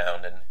sprays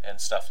around and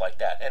stuff like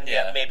that. And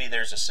yeah, maybe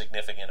there's a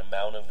significant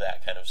amount of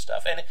that kind of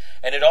stuff.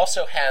 And it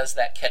also has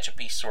that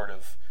ketchup-y sort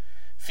of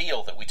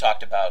feel that we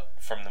talked about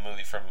from the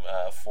movie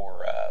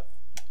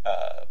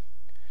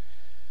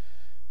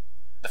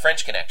The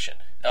French Connection,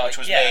 which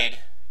was made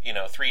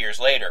 3 years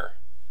later,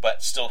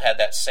 but still had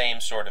that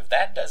same sort of,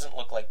 that doesn't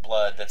look like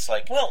blood, that's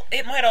like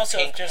it might also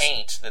pink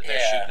paint that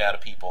they're shooting out of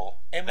people.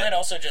 It might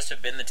also just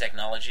have been the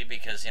technology,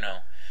 because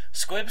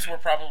squibs were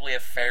probably a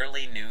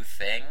fairly new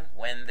thing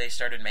when they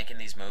started making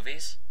these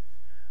movies.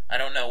 I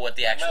don't know what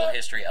the actual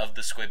history of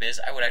the squib is.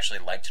 I would actually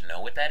like to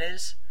know what that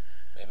is.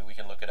 Maybe we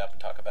can look it up and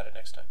talk about it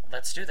next time.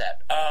 Let's do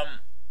that.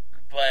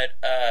 But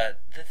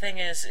the thing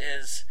is,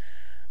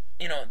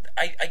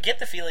 I get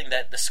the feeling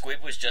that the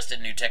squib was just a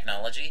new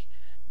technology,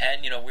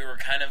 and we were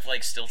kind of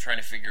like still trying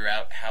to figure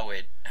out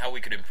how we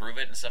could improve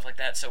it and stuff like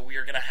that. So we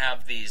are gonna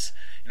have these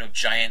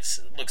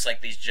looks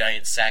like these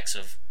giant sacks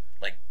of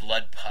like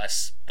blood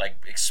pus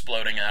like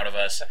exploding out of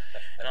us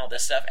and all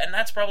this stuff, and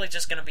that's probably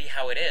just gonna be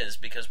how it is,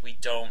 because we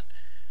don't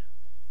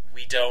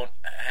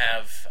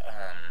have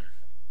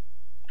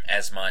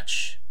as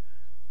much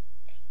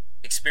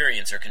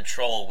experience or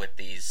control with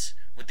these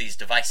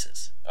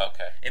devices.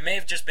 Okay. It may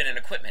have just been an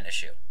equipment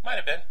issue. Might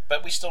have been,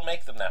 but we still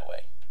make them that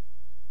way.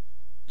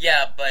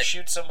 Yeah, but you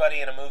shoot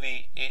somebody in a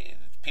movie.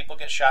 People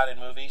get shot in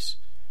movies,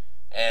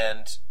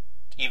 and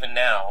even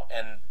now,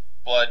 and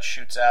blood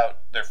shoots out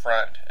their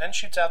front and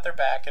shoots out their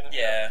back, and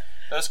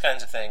those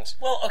kinds of things.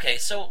 Well, okay,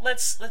 so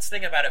let's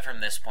think about it from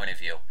this point of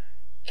view.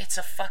 it's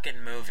a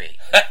fucking movie.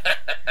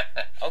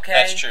 Okay,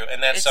 That's true,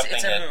 and that's It's something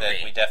a that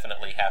movie. we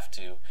definitely have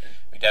to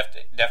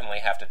definitely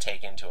have to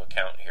take into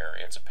account here.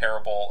 It's a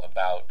parable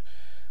about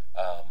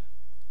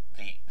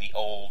the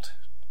old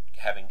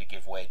having to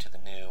give way to the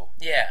new,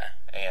 Yeah,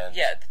 and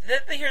yeah.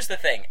 Here's the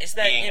thing: is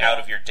that being out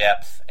of your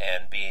depth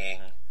and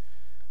being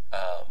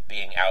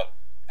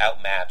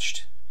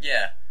outmatched,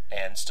 yeah,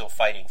 and still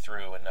fighting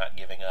through and not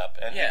giving up,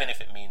 and Yeah. even if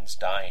it means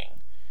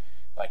dying,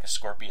 like a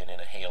scorpion in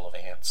a hail of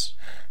ants,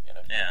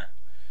 yeah,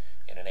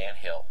 in an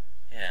anthill.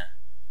 yeah.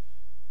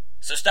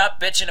 So stop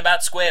bitching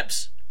about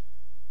squibs.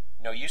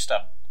 No, you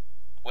stop.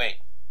 Wait,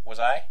 was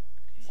I?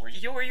 Were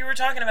you? You were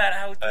talking about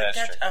how that's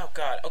true. oh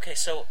god. Okay,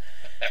 so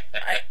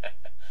I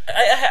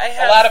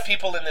have A lot of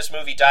people in this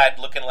movie died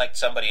looking like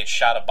somebody had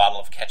shot a bottle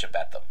of ketchup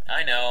at them,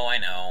 I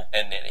know,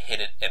 and it hit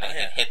it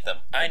hit them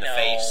in the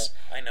face,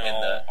 I know. in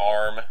the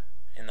arm,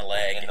 in the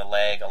leg, in the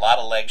leg. A lot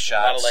of leg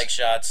shots. a lot of leg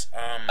shots.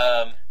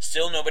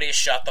 Still, nobody has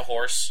shot the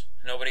horse.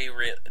 Nobody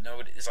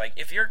is like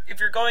if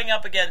you're going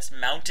up against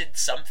mounted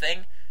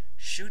something,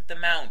 shoot the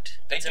mount.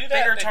 It's a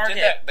bigger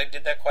target. They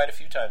did that quite a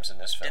few times in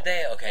this film. Did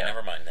they? Okay, Yeah.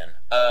 never mind then.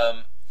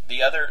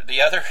 The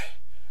other,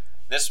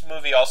 this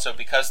movie also,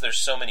 because there's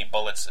so many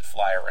bullets that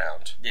fly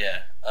around,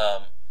 Yeah.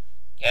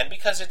 and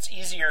because it's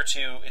easier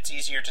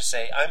to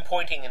say I'm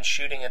pointing and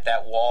shooting at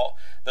that wall.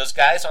 Those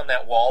guys on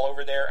that wall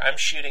over there, I'm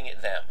shooting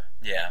at them.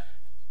 Yeah.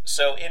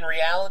 So in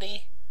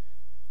reality,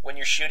 when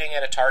you're shooting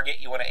at a target,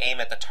 you want to aim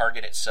at the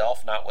target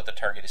itself, not what the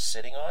target is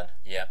sitting on.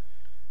 Yeah.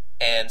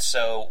 And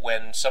so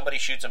when somebody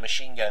shoots a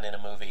machine gun in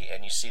a movie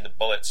and you see the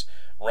bullets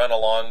run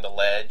along the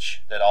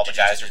ledge that all the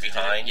guys are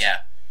behind,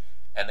 Yeah.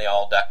 and they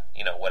all duck,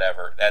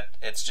 whatever, that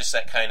it's just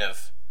that kind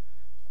of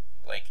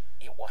like,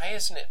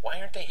 why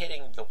aren't they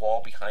hitting the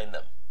wall behind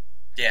them?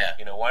 Yeah.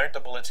 Why aren't the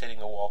bullets hitting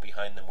the wall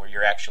behind them where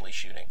you're actually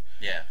shooting?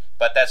 Yeah.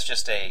 But that's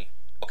just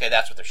okay,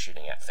 that's what they're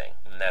shooting at thing,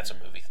 and that's a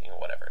movie thing or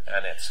whatever,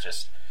 and it's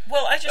just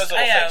Well, those little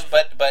things.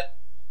 But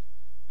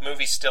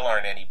movies still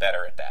aren't any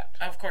better at that.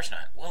 Of course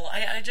not. Well, I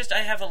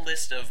have a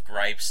list of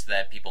gripes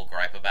that people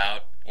gripe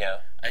about. Yeah.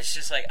 It's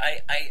just like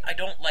I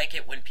don't like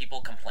it when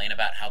people complain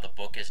about how the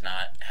book is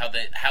not how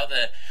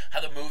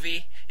the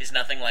movie is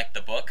nothing like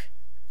the book.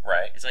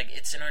 Right. It's like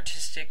it's an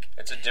artistic.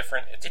 It's a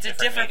different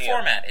medium.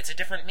 Format. It's a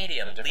different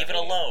medium. Leave it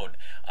alone.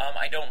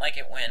 I don't like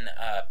it when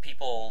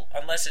people,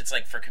 unless it's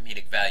like for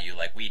comedic value,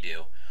 like we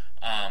do,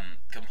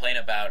 complain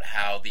about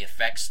how the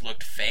effects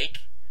looked fake.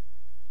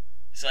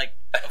 It's like,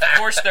 of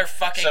course they're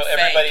fucking so fake.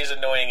 Everybody's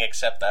annoying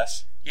except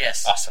us.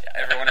 Yes. Awesome.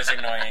 Everyone is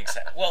annoying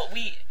except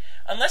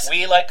unless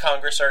we, like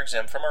Congress, are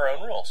exempt from our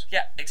own rules.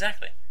 Yeah,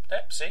 exactly.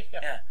 See?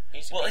 Yeah.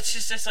 Easy Well, peasy.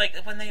 it's just like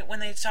when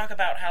they talk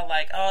about how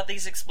like, oh,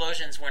 these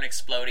explosions weren't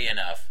explodey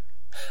enough.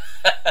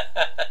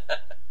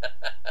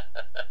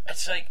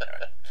 It's like,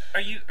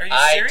 are you serious?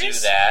 I do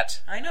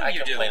that. I know you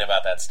do. I complain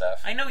about that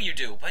stuff. I know you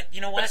do, but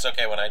you know what? But it's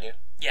okay when I do?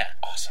 Yeah.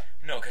 Awesome.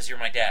 No, because you're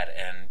my dad,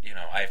 and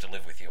I have to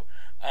live with you.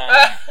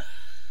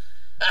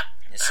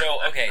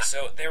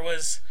 So there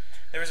was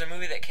a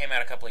movie that came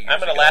out a couple of years ago. I'm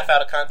going to laugh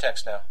out of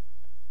context now.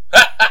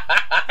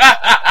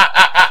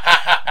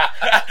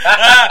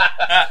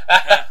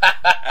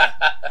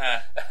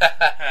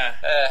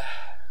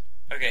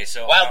 Okay,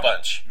 so Wild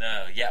Bunch.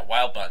 No, yeah,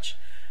 Wild Bunch.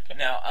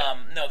 Now,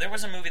 no, there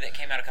was a movie that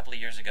came out a couple of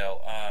years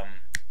ago.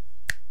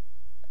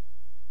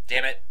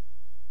 Damn it,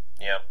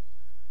 Yeah.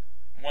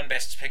 won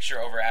Best Picture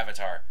over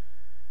Avatar.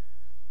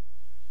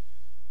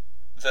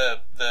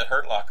 The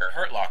Hurt Locker.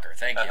 Hurt Locker,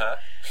 thank you. Uh-huh.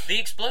 The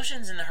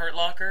explosions in the Hurt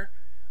Locker,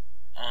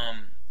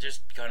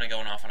 just kind of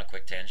going off on a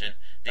quick tangent.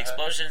 The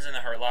explosions in the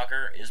Hurt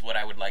Locker is what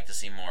I would like to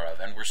see more of,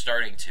 and we're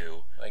starting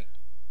to. Like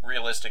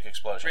realistic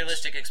explosions.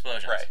 Realistic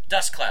explosions. Right.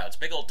 Dust clouds,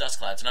 big old dust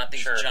clouds, not these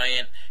Sure.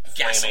 giant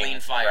gasoline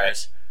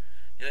fires.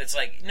 Right. It's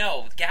like,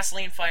 no,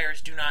 gasoline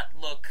fires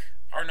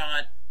are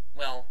not,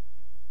 well,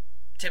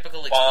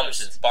 typical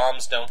explosions.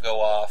 Bombs don't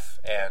go off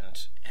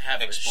and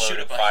explode shoot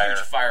in up a fire huge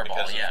fireball,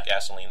 because of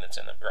gasoline that's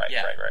in them. Right,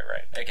 Yeah.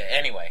 right. Okay,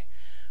 anyway.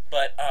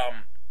 But,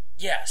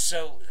 yeah,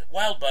 so,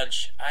 Wild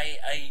Bunch,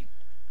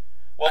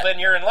 Well, then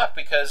you're in luck,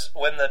 because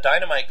when the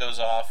dynamite goes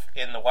off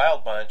in the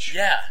Wild Bunch,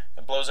 yeah,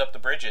 it blows up the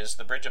bridges,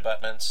 the bridge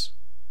abutments.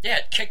 yeah,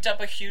 it kicked up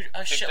a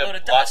shitload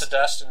of dust. Lots of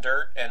dust and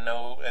dirt, and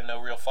no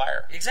real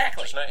fire.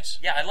 Exactly. Which is nice.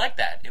 Yeah, I like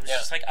that. It was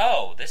just like,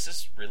 oh, this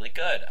is really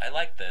good. I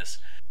like this.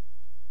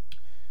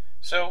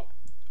 So,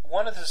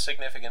 one of the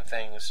significant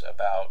things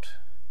about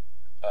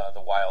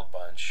the Wild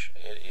Bunch,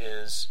 it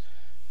is,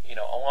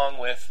 along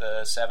with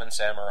the Seven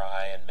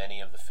Samurai and many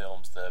of the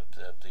films, the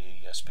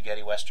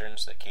spaghetti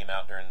westerns that came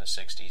out during the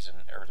 60s and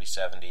early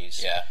 70s,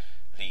 Yeah.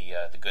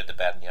 the Good, the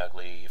Bad, and the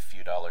Ugly,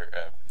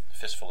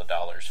 Fistful of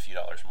Dollars, Few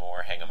Dollars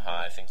More, Hang 'em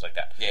High, things like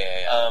that.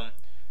 Yeah.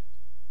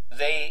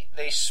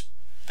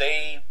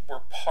 They were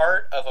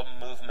part of a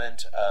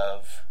movement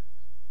of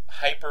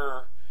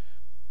hyper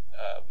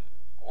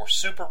or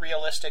super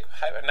realistic,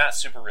 not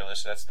super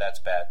realistic. That's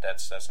bad.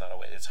 That's not a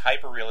way. It's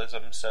hyper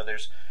realism. So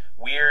there's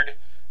weird,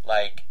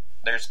 like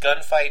there's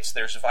gunfights,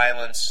 there's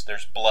violence,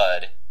 there's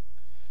blood.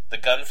 The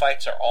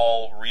gunfights are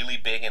all really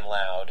big and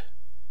loud,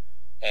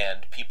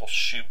 and people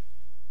shoot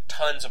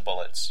tons of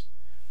bullets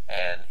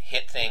and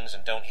hit things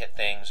and don't hit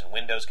things, and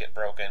windows get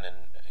broken, and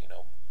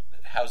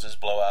houses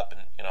blow up,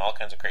 and all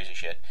kinds of crazy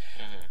shit.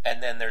 Mm-hmm.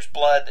 And then there's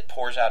blood that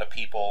pours out of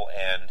people,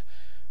 and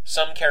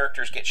some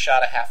characters get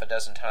shot a half a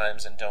dozen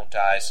times and don't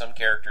die. Some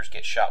characters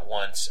get shot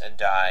once and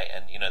die,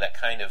 and that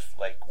kind of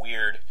like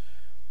weird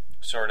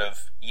sort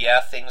of,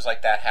 things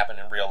like that happen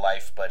in real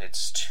life, but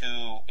it's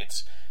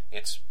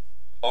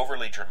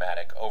overly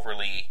dramatic,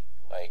 overly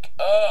like,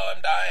 oh,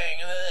 I'm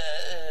dying,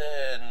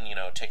 and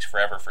it takes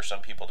forever for some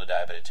people to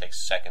die, but it takes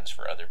seconds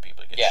for other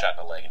people to get shot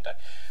in the leg and die,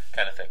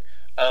 kind of thing.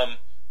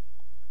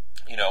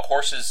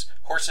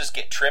 Horses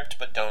get tripped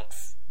but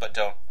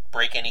don't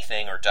break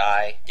anything or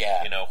die.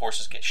 Yeah.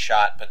 Horses get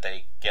shot but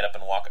they get up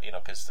and walk,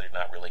 because they're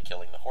not really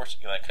killing the horse,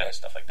 that kind of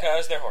stuff like that.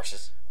 Because they're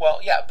horses. Well,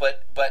 yeah,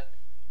 but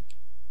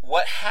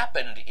what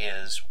happened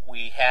is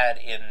we had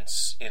in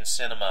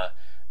cinema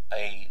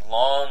a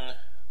long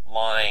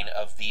line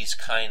of these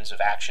kinds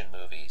of action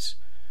movies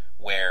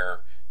where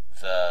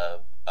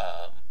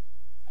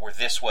where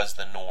this was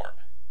the norm,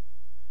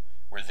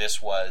 where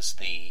this was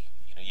the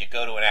you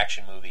go to an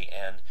action movie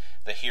and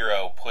the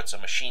hero puts a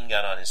machine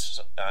gun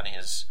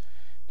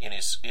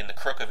in the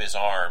crook of his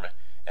arm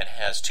and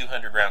has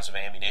 200 rounds of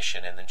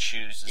ammunition and then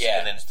shoots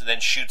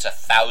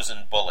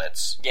 1,000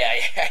 bullets. Yeah.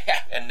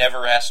 And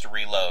never has to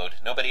reload.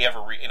 Nobody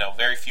ever,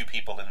 very few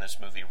people in this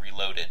movie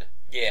reloaded.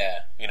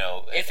 Yeah.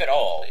 If at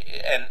all.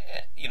 And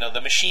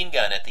the machine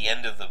gun at the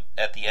end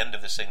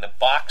of this thing, the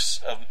box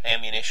of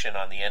ammunition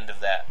on the end of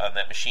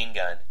that machine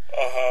gun,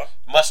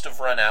 must have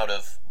run out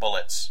of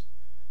bullets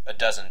a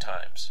dozen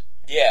times.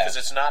 Yeah. Because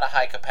it's not a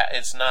high capacity.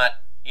 It's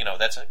not.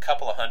 That's a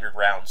couple of hundred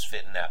rounds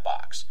fit in that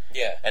box.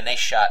 Yeah. And they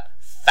shot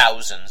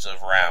thousands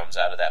of rounds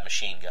out of that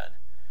machine gun.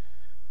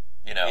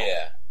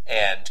 Yeah.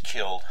 And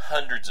killed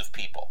hundreds of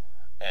people.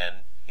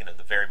 And,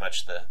 very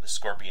much the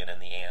scorpion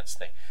and the ants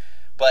thing.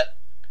 But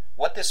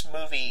what this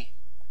movie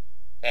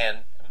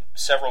and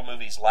several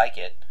movies like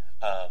it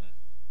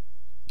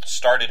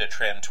started a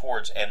trend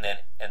towards and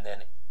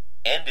then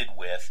ended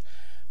with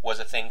was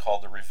a thing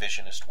called the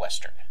revisionist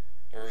Western.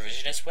 The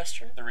revisionist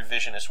Western? The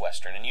revisionist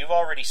Western. And you've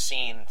already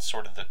seen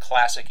sort of the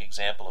classic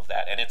example of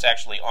that, and it's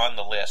actually on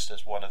the list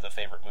as one of the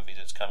favorite movies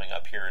that's coming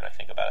up here in, I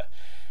think, about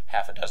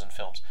half a dozen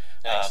films.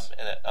 Nice.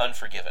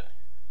 Unforgiven.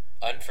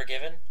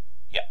 Unforgiven?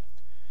 Yeah.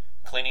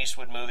 Clint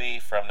Eastwood movie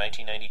from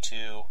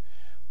 1992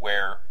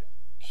 where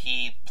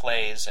he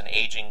plays an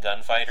aging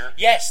gunfighter.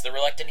 Yes, the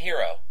reluctant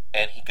hero.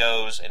 And he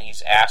goes and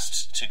he's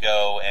asked to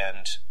go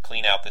and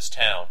clean out this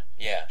town.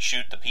 Yeah.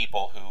 Shoot the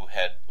people who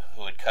had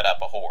cut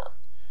up a whore.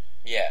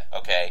 Yeah.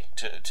 Okay,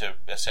 to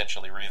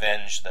essentially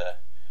revenge the,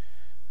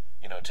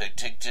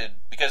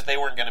 because they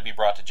weren't going to be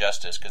brought to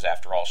justice because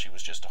after all she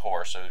was just a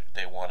whore, so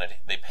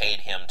they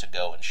paid him to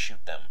go and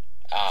shoot them,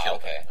 kill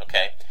them.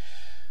 Okay.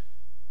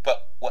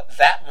 But what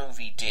that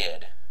movie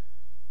did,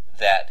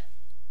 that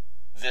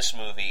this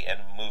movie and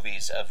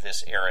movies of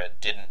this era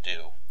didn't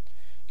do,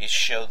 is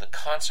show the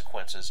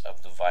consequences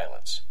of the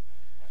violence.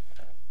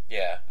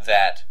 Yeah.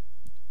 That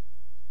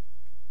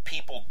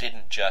people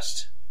didn't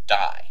just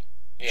die.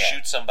 You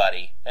shoot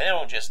somebody, and they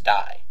don't just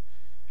die.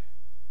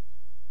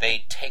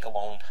 They take a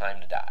long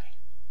time to die.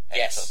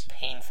 And it's a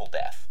painful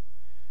death.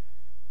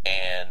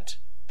 And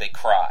they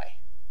cry.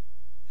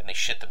 And they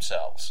shit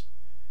themselves.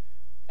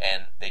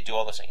 And they do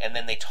all those things. And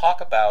then they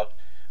talk about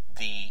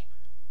the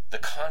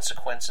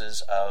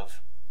consequences of,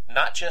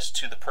 not just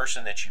to the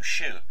person that you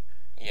shoot,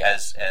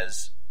 as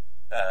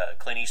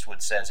Clint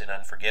Eastwood says in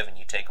Unforgiven,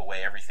 you take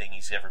away everything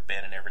he's ever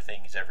been and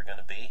everything he's ever going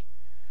to be.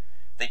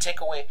 They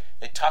take away,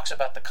 it talks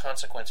about the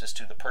consequences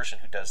to the person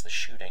who does the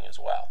shooting as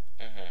well.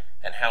 Mm-hmm.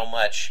 And how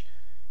much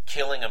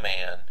killing a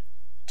man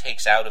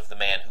takes out of the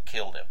man who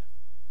killed him.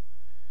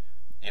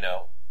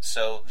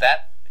 So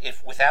that,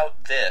 if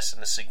without this,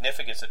 and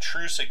the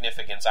true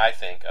significance, I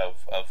think,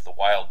 of The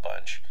Wild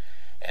Bunch,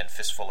 and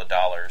Fistful of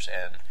Dollars,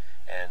 and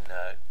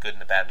Good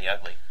and the Bad and the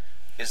Ugly,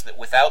 is that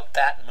without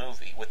that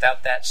movie,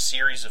 without that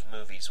series of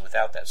movies,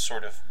 without that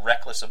sort of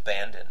reckless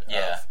abandon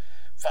of,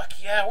 fuck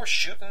yeah, we're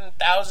shooting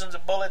thousands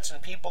of bullets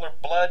and people are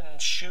blood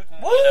and shooting,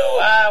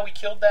 we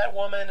killed that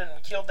woman and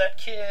we killed that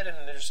kid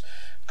and there's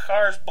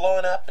cars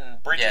blowing up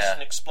and bridges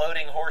and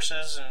exploding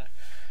horses and,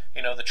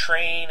 the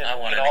train and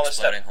all this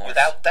stuff. Horse.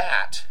 Without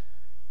that,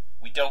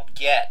 we don't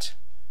get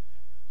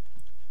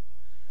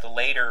the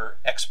later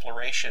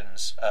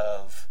explorations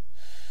of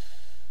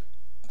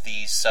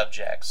these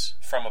subjects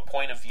from a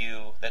point of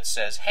view that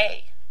says,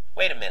 hey,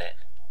 wait a minute.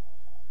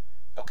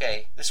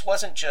 Okay, this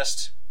wasn't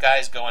just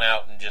guys going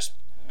out and just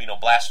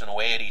blasting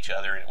away at each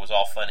other and it was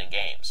all fun and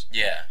games.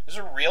 Yeah. These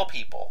are real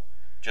people,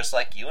 just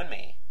like you and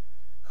me,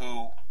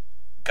 who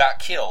got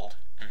killed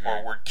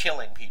or were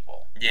killing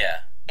people. Yeah.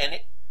 And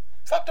it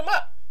fucked them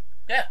up.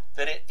 Yeah.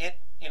 That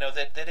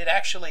that it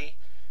actually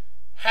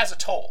has a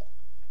toll.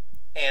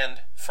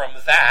 And from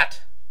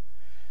that,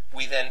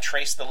 we then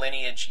trace the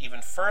lineage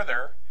even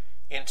further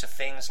into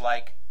things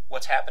like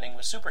what's happening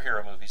with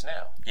superhero movies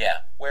now.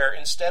 Yeah. Where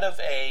instead of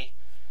hi,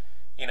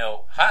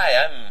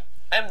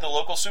 I'm the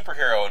local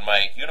superhero and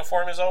my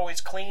uniform is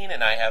always clean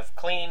and I have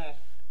clean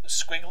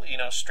squiggly,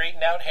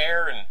 straightened out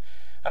hair, and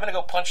I'm gonna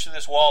go punch through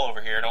this wall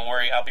over here. Don't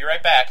worry, I'll be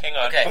right back. Hang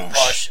on. Okay,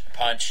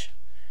 punch.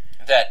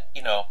 That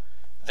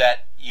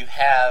that you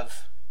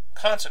have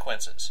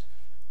consequences.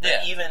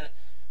 That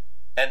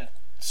and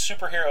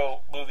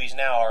superhero movies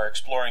now are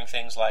exploring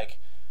things like,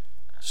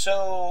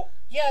 so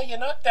yeah, you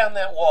knocked down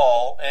that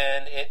wall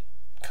and it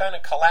kind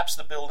of collapsed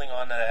the building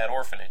on that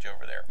orphanage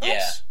over there.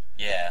 Oops.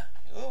 Yeah.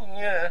 Ooh,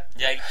 yeah.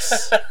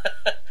 Yikes.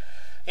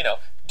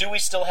 Do we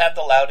still have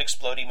the loud,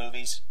 explodey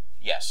movies?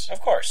 Yes.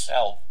 Of course.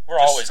 Hell, we're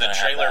always going to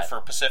have the trailer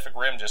for Pacific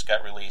Rim just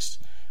got released,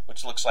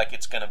 which looks like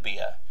it's going to be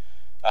a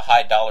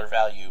high dollar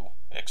value,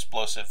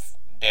 explosive,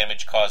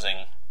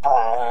 damage-causing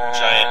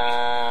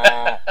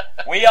giant.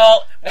 we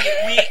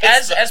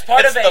as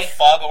part of the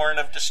foghorn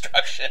of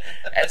destruction.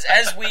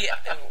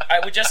 I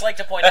would just like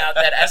to point out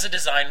that as a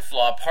design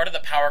flaw, part of the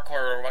power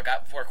core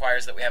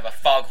requires that we have a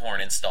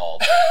foghorn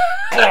installed.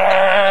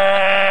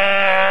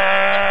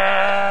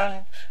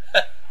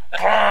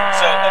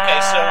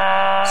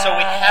 So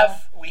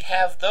we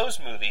have those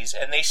movies,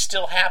 and they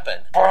still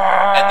happen,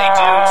 and they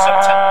do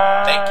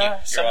sometimes. Thank you.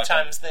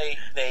 Sometimes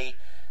they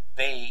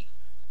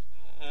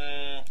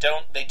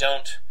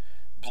don't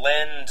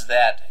blend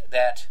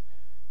that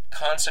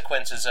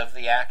consequences of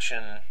the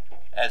action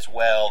as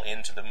well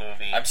into the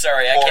movie. I'm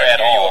sorry, I can't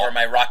hear you over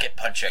my rocket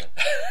punching.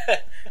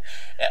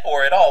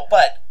 Or at all,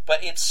 but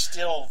it's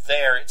still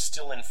there. It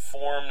still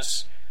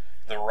informs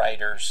the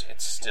writers.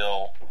 It's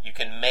still, you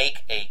can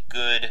make an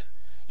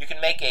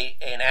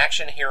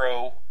action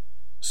hero,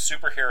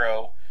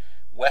 superhero,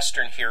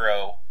 Western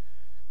hero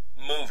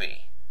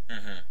movie,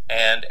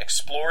 and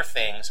explore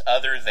things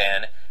other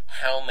than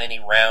how many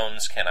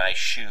rounds can I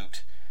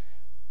shoot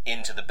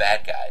into the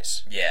bad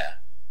guys. Yeah.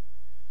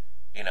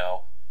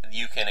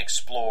 You can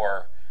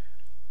explore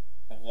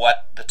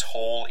what the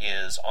toll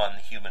is on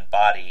the human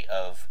body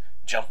of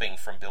jumping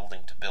from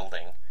building to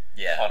building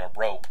on a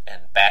rope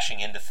and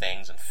bashing into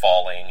things and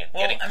falling and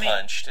getting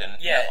punched and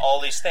all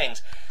these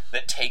things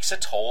that takes a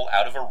toll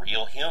out of a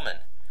real human.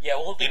 Yeah,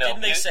 well, didn't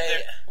they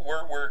say...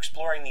 We're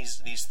exploring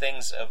these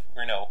things of,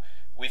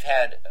 we've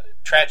had,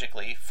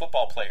 tragically,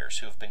 football players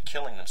who have been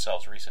killing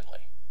themselves recently.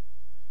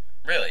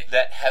 Really?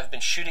 That have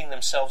been shooting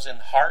themselves in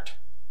the heart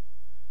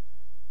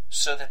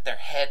so that their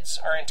heads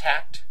are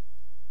intact,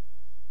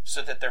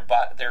 so that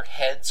their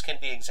heads can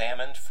be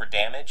examined for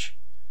damage.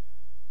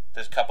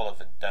 There's a couple have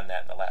done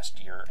that in the last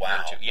year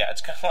or two. Yeah,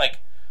 it's kind of like,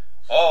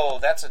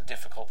 that's a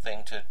difficult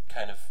thing to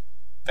kind of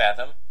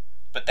fathom.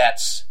 But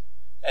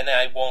and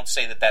I won't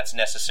say that that's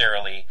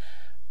necessarily,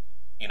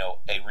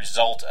 a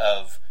result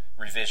of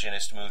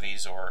revisionist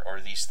movies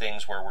or these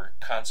things where we're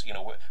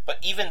but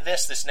even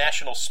this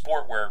national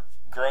sport where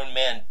grown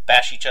men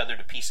bash each other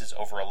to pieces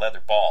over a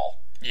leather ball,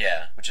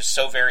 which is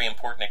so very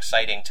important,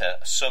 exciting to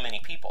so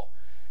many people,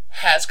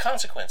 has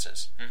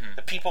consequences. Mm-hmm.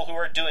 The people who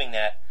are doing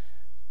that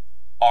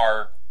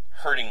are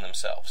hurting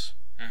themselves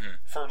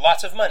for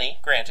lots of money,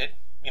 granted,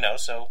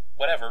 so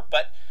whatever,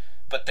 but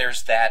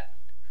there's that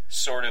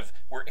sort of,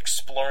 we're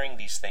exploring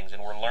these things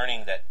and we're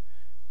learning that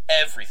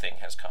everything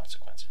has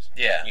consequences.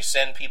 Yeah. You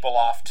send people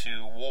off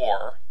to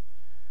war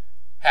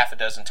half a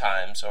dozen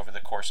times over the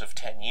course of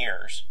 10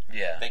 years.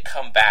 Yeah. They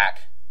come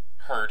back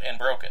hurt and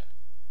broken.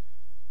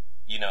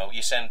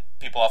 You send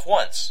people off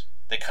once,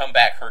 they come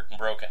back hurt and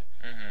broken.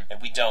 Mm-hmm.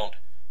 And we don't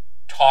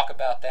talk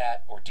about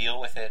that or deal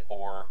with it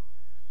or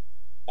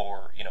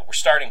we're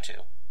starting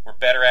to. We're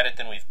better at it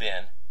than we've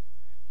been.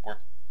 We're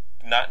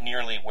not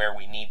nearly where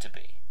we need to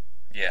be.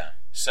 Yeah.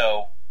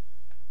 So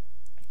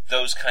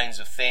those kinds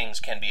of things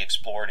can be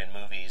explored in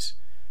movies,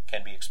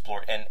 and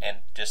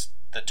just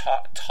the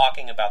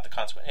talking about the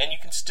consequence. And you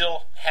can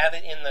still have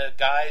it in the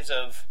guise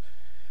of,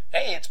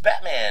 hey, it's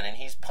Batman, and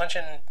he's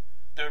punching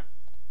the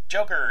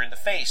Joker in the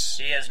face.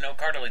 He has no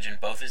cartilage in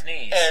both his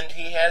knees. And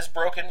he has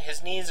broken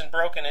his knees and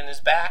broken in his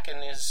back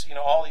and his,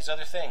 all these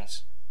other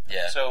things.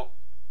 Yeah. So,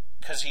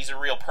 because he's a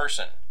real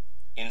person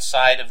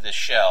inside of this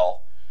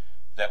shell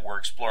that we're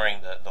exploring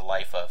the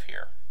life of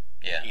here.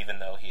 Yeah. Even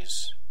though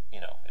he's,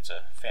 it's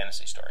a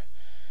fantasy story.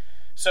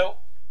 So,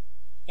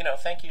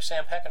 thank you,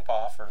 Sam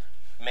Peckinpah, for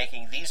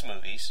making these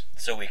movies.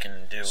 So we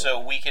can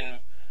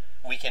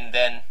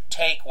then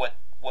take what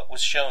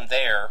was shown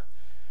there,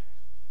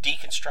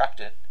 deconstruct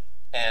it,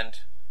 and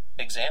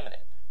examine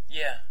it.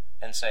 Yeah.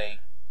 And say,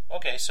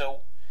 okay,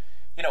 so,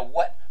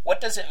 what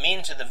does it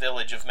mean to the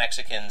village of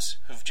Mexicans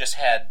who've just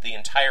had the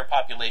entire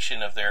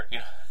population of their,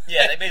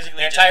 Yeah, they basically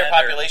their entire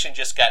population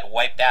just got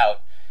wiped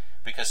out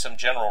because some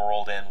general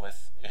rolled in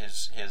with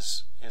his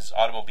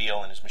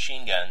automobile and his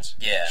machine guns.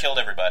 Yeah. Killed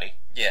everybody.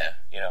 Yeah.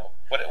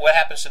 What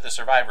happens to the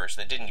survivors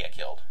that didn't get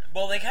killed?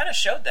 Well, they kind of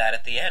showed that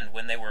at the end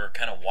when they were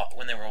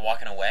when they were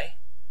walking away.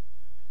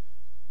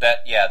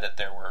 That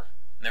there were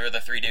the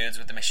three dudes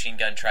with the machine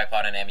gun,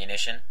 tripod, and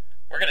ammunition.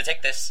 We're gonna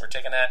take this. We're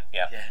taking that.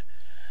 Yeah. Yeah.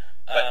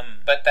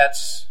 But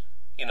that's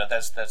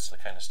that's the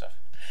kind of stuff.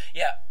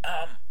 Yeah.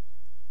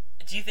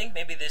 Do you think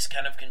maybe this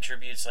kind of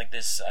contributes, like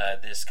this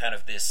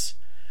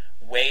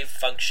wave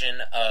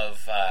function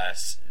of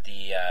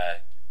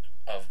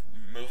of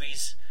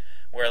movies,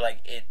 where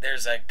like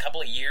there's a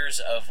couple of years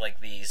of like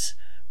these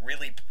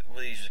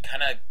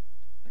kind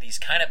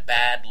of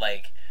bad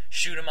like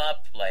shoot 'em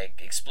up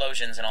like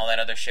explosions and all that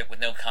other shit with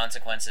no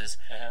consequences,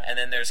 and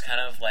then there's kind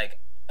of like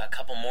a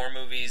couple more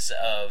movies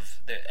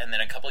and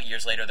then a couple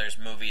years later there's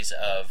movies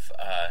of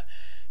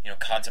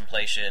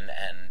contemplation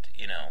and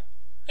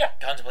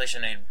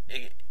contemplation and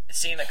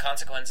seeing the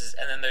consequences,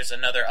 and then there's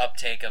another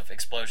uptake of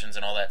explosions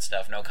and all that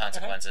stuff, no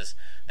consequences,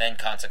 then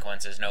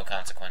consequences, no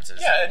consequences,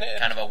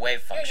 kind of a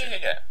wave function.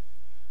 Yeah.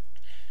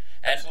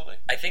 And Absolutely.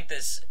 I think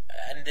this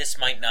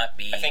might not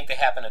be. I think they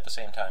happen at the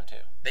same time too.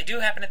 They do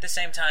happen at the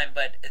same time,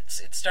 but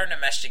it's starting to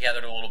mesh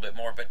together a little bit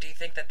more. But do you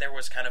think that there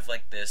was kind of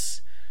like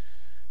this?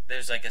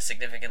 There's like a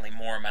significantly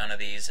more amount of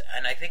these,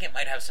 and I think it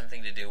might have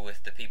something to do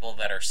with the people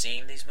that are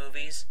seeing these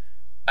movies.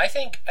 I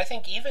think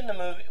even the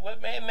movie,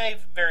 it may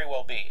very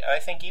well be. I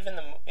think even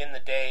in the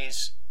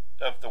days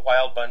of the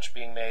Wild Bunch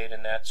being made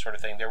and that sort of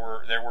thing, there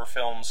were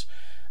films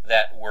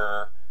that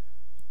were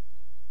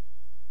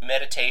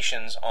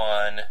meditations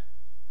on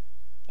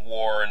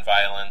war and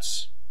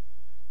violence.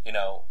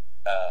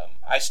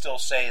 I still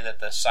say that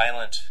the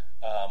silent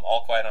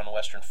All Quiet on the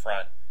Western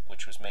Front,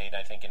 which was made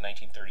I think in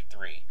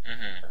 1933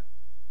 or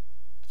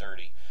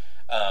 30,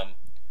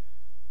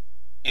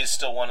 is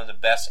still one of the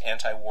best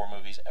anti-war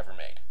movies ever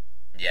made.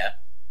 Yeah.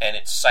 And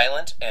it's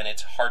silent, and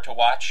it's hard to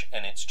watch,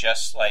 and it's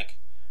just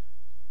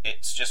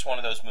one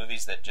of those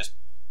movies that just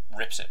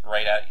rips it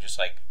right out. You're just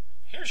like,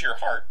 here's your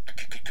heart.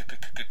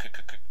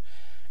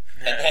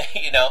 And then,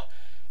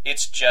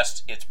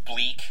 it's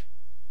bleak.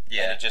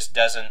 Yeah. And it just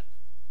doesn't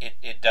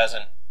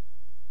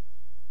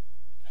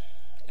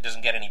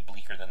get any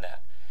bleaker than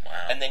that.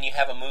 Wow. And then you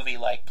have a movie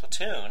like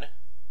Platoon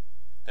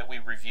that we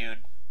reviewed,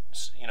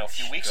 a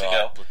few weeks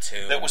ago,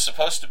 Platoon. that was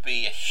supposed to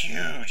be a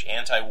huge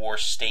anti-war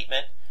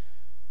statement,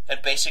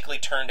 and basically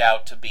turned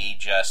out to be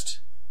just,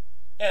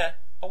 a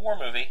war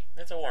movie.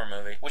 It's a war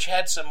movie. Which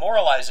had some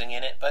moralizing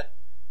in it, but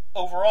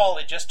overall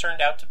it just turned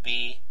out to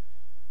be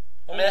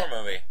a war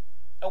movie.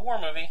 A war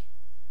movie.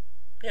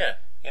 Yeah.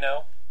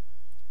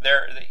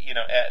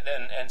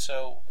 And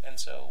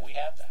so we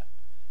have that.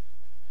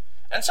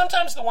 And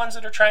sometimes the ones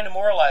that are trying to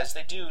moralize,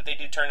 they do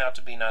turn out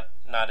to be not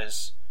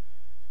as,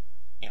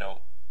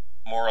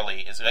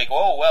 morally is like,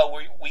 oh well,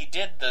 we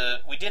did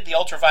the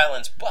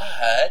ultraviolence,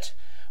 but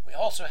we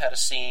also had a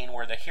scene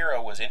where the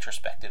hero was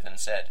introspective and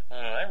said,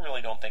 I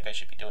really don't think I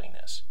should be doing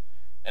this.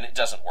 And it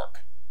doesn't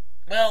work.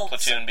 Well,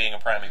 Platoon being a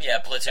prime example. Yeah,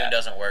 Platoon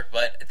doesn't work,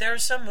 but there are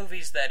some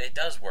movies that it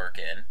does work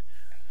in.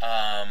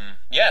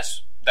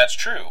 Yes, that's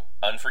true.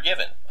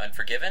 Unforgiven.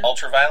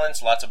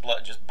 Ultraviolence, lots of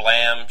blood, just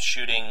blam,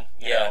 shooting,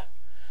 you know.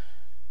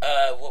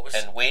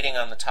 And waiting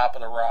on the top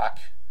of the rock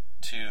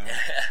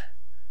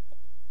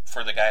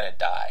for the guy to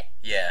die.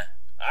 Yeah.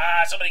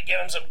 Somebody give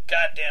him some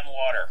goddamn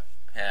water.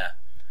 Yeah.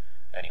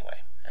 Anyway.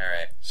 All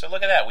right. So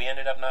look at that. We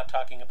ended up not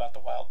talking about the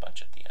Wild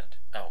Bunch at the end.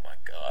 Oh my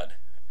God.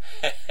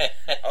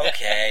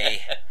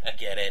 Okay. I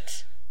get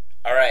it.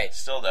 All right.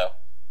 Still though,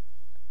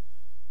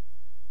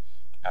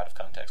 out of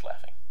context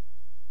laughing.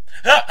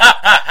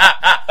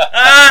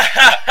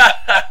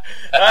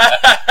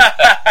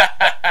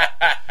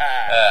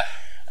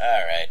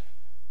 All right.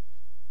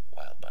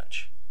 Wild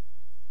Bunch.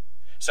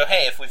 So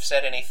hey, if we've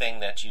said anything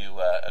that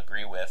you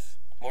agree with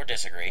or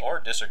disagree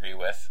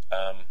with,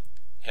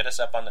 hit us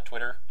up on the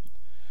Twitter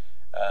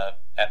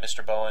at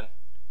Mr. Bowen,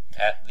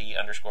 at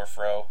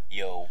 @the_fro.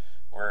 Yo.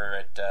 We're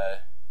at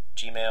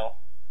Gmail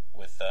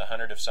with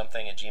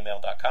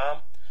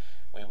 100ofsomething@gmail.com.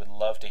 We would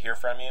love to hear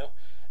from you.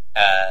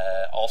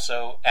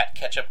 Also, at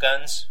Ketchup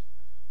Guns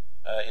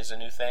is a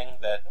new thing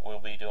that we'll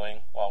be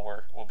doing while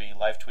we'll be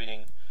live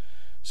tweeting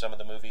some of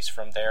the movies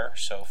from there.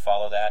 So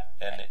follow that,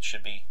 and it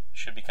should be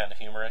kind of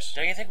humorous.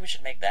 Don't you think we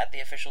should make that the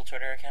official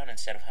Twitter account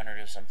instead of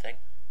 100ofsomething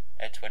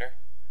at Twitter?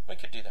 We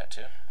could do that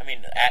too. I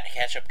mean, at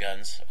Ketchup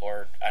Guns,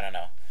 or I don't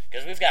know,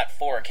 because we've got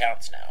 4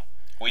 accounts now.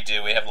 We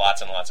do. We have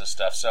lots and lots of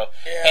stuff. So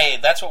yeah. Hey,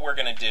 that's what we're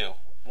gonna do.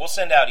 We'll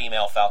send out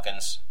email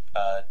falcons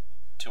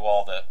to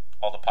all the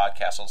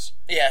podcastles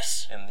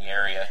in the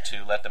area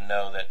to let them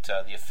know that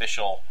the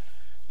official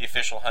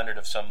 100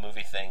 of Some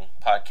Movie Thing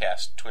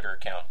podcast Twitter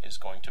account is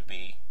going to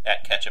be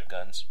at Ketchup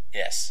Guns.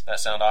 Yes. That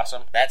sound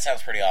awesome? That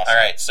sounds pretty awesome.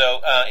 All right.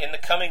 So in the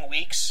coming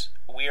weeks,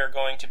 we are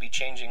going to be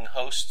changing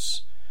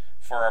hosts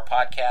for our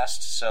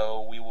podcast.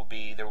 So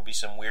there will be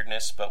some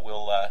weirdness, but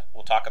we'll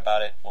talk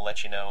about it. We'll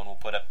let you know, and we'll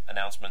put up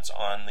announcements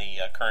on the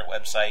current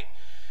website.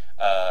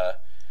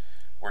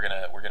 We're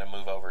gonna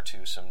move over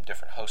to some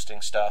different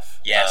hosting stuff.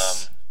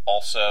 Yes.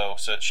 Also,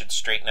 so it should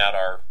straighten out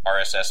our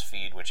RSS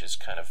feed, which is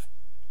kind of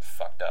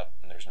fucked up,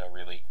 and there's no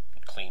really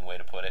clean way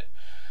to put it.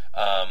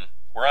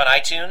 We're on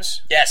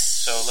iTunes. Yes.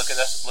 So look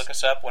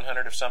us up,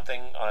 100 of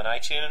something on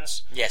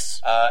iTunes.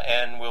 Yes.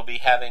 And we'll be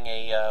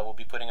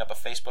putting up a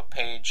Facebook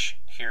page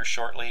here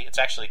shortly. It's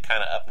actually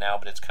kind of up now,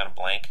 but it's kind of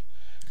blank.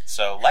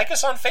 So like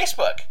us on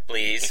Facebook,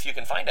 please, if you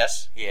can find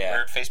us. Yeah.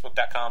 We're at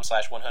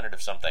facebook.com/100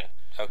 of something.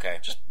 Okay.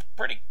 Just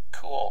pretty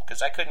cool,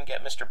 because I couldn't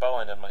get Mr.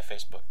 Bowen on my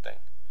Facebook thing.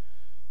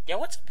 Yeah,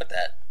 what's up with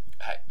that?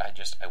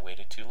 I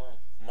waited too long.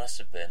 Must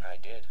have been. I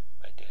did.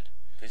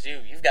 Because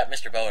you've got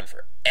Mr. Bowen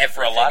for everything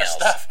For a lot else.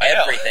 of stuff. I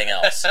know. Everything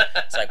else.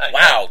 It's like,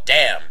 wow,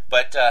 damn.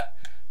 But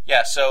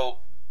yeah, so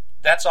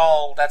that's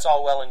all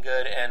well and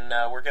good, and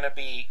we're gonna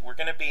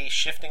be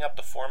shifting up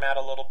the format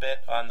a little bit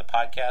on the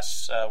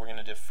podcasts. We're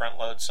gonna front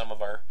load some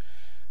of our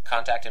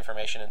contact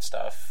information and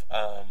stuff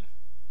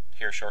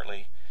here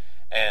shortly,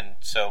 and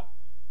so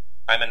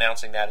I'm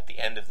announcing that at the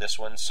end of this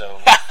one. So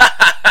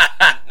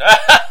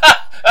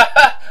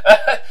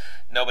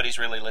nobody's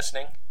really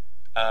listening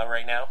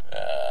right now.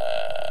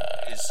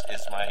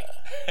 Is my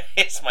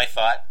is my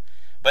thought.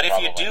 But if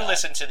you do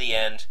listen to the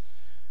end,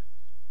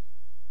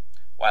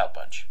 Wild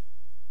Bunch.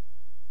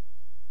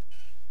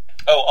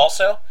 Oh,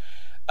 also,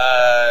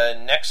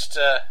 next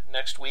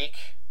week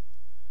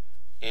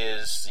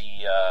is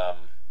the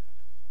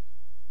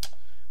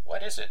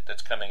what is it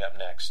that's coming up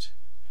next?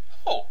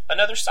 Oh,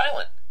 another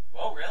silent.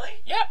 Oh,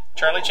 really? Yeah,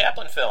 Charlie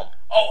Chaplin film.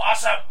 Oh,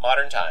 awesome.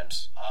 Modern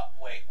Times.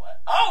 Wait,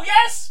 what? Oh,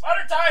 yes,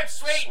 Modern Times.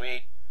 Sweet.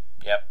 Sweet.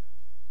 Yep.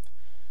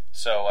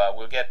 So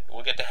we'll get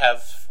to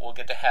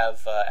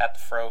have at the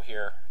Fro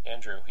here,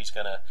 Andrew. He's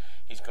going to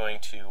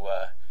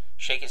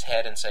shake his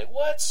head and say,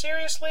 "What?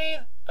 Seriously?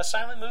 A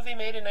silent movie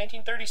made in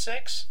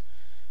 1936?"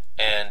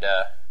 And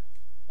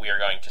we are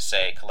going to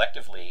say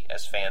collectively,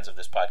 as fans of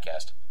this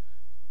podcast,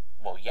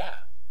 "Well, yeah."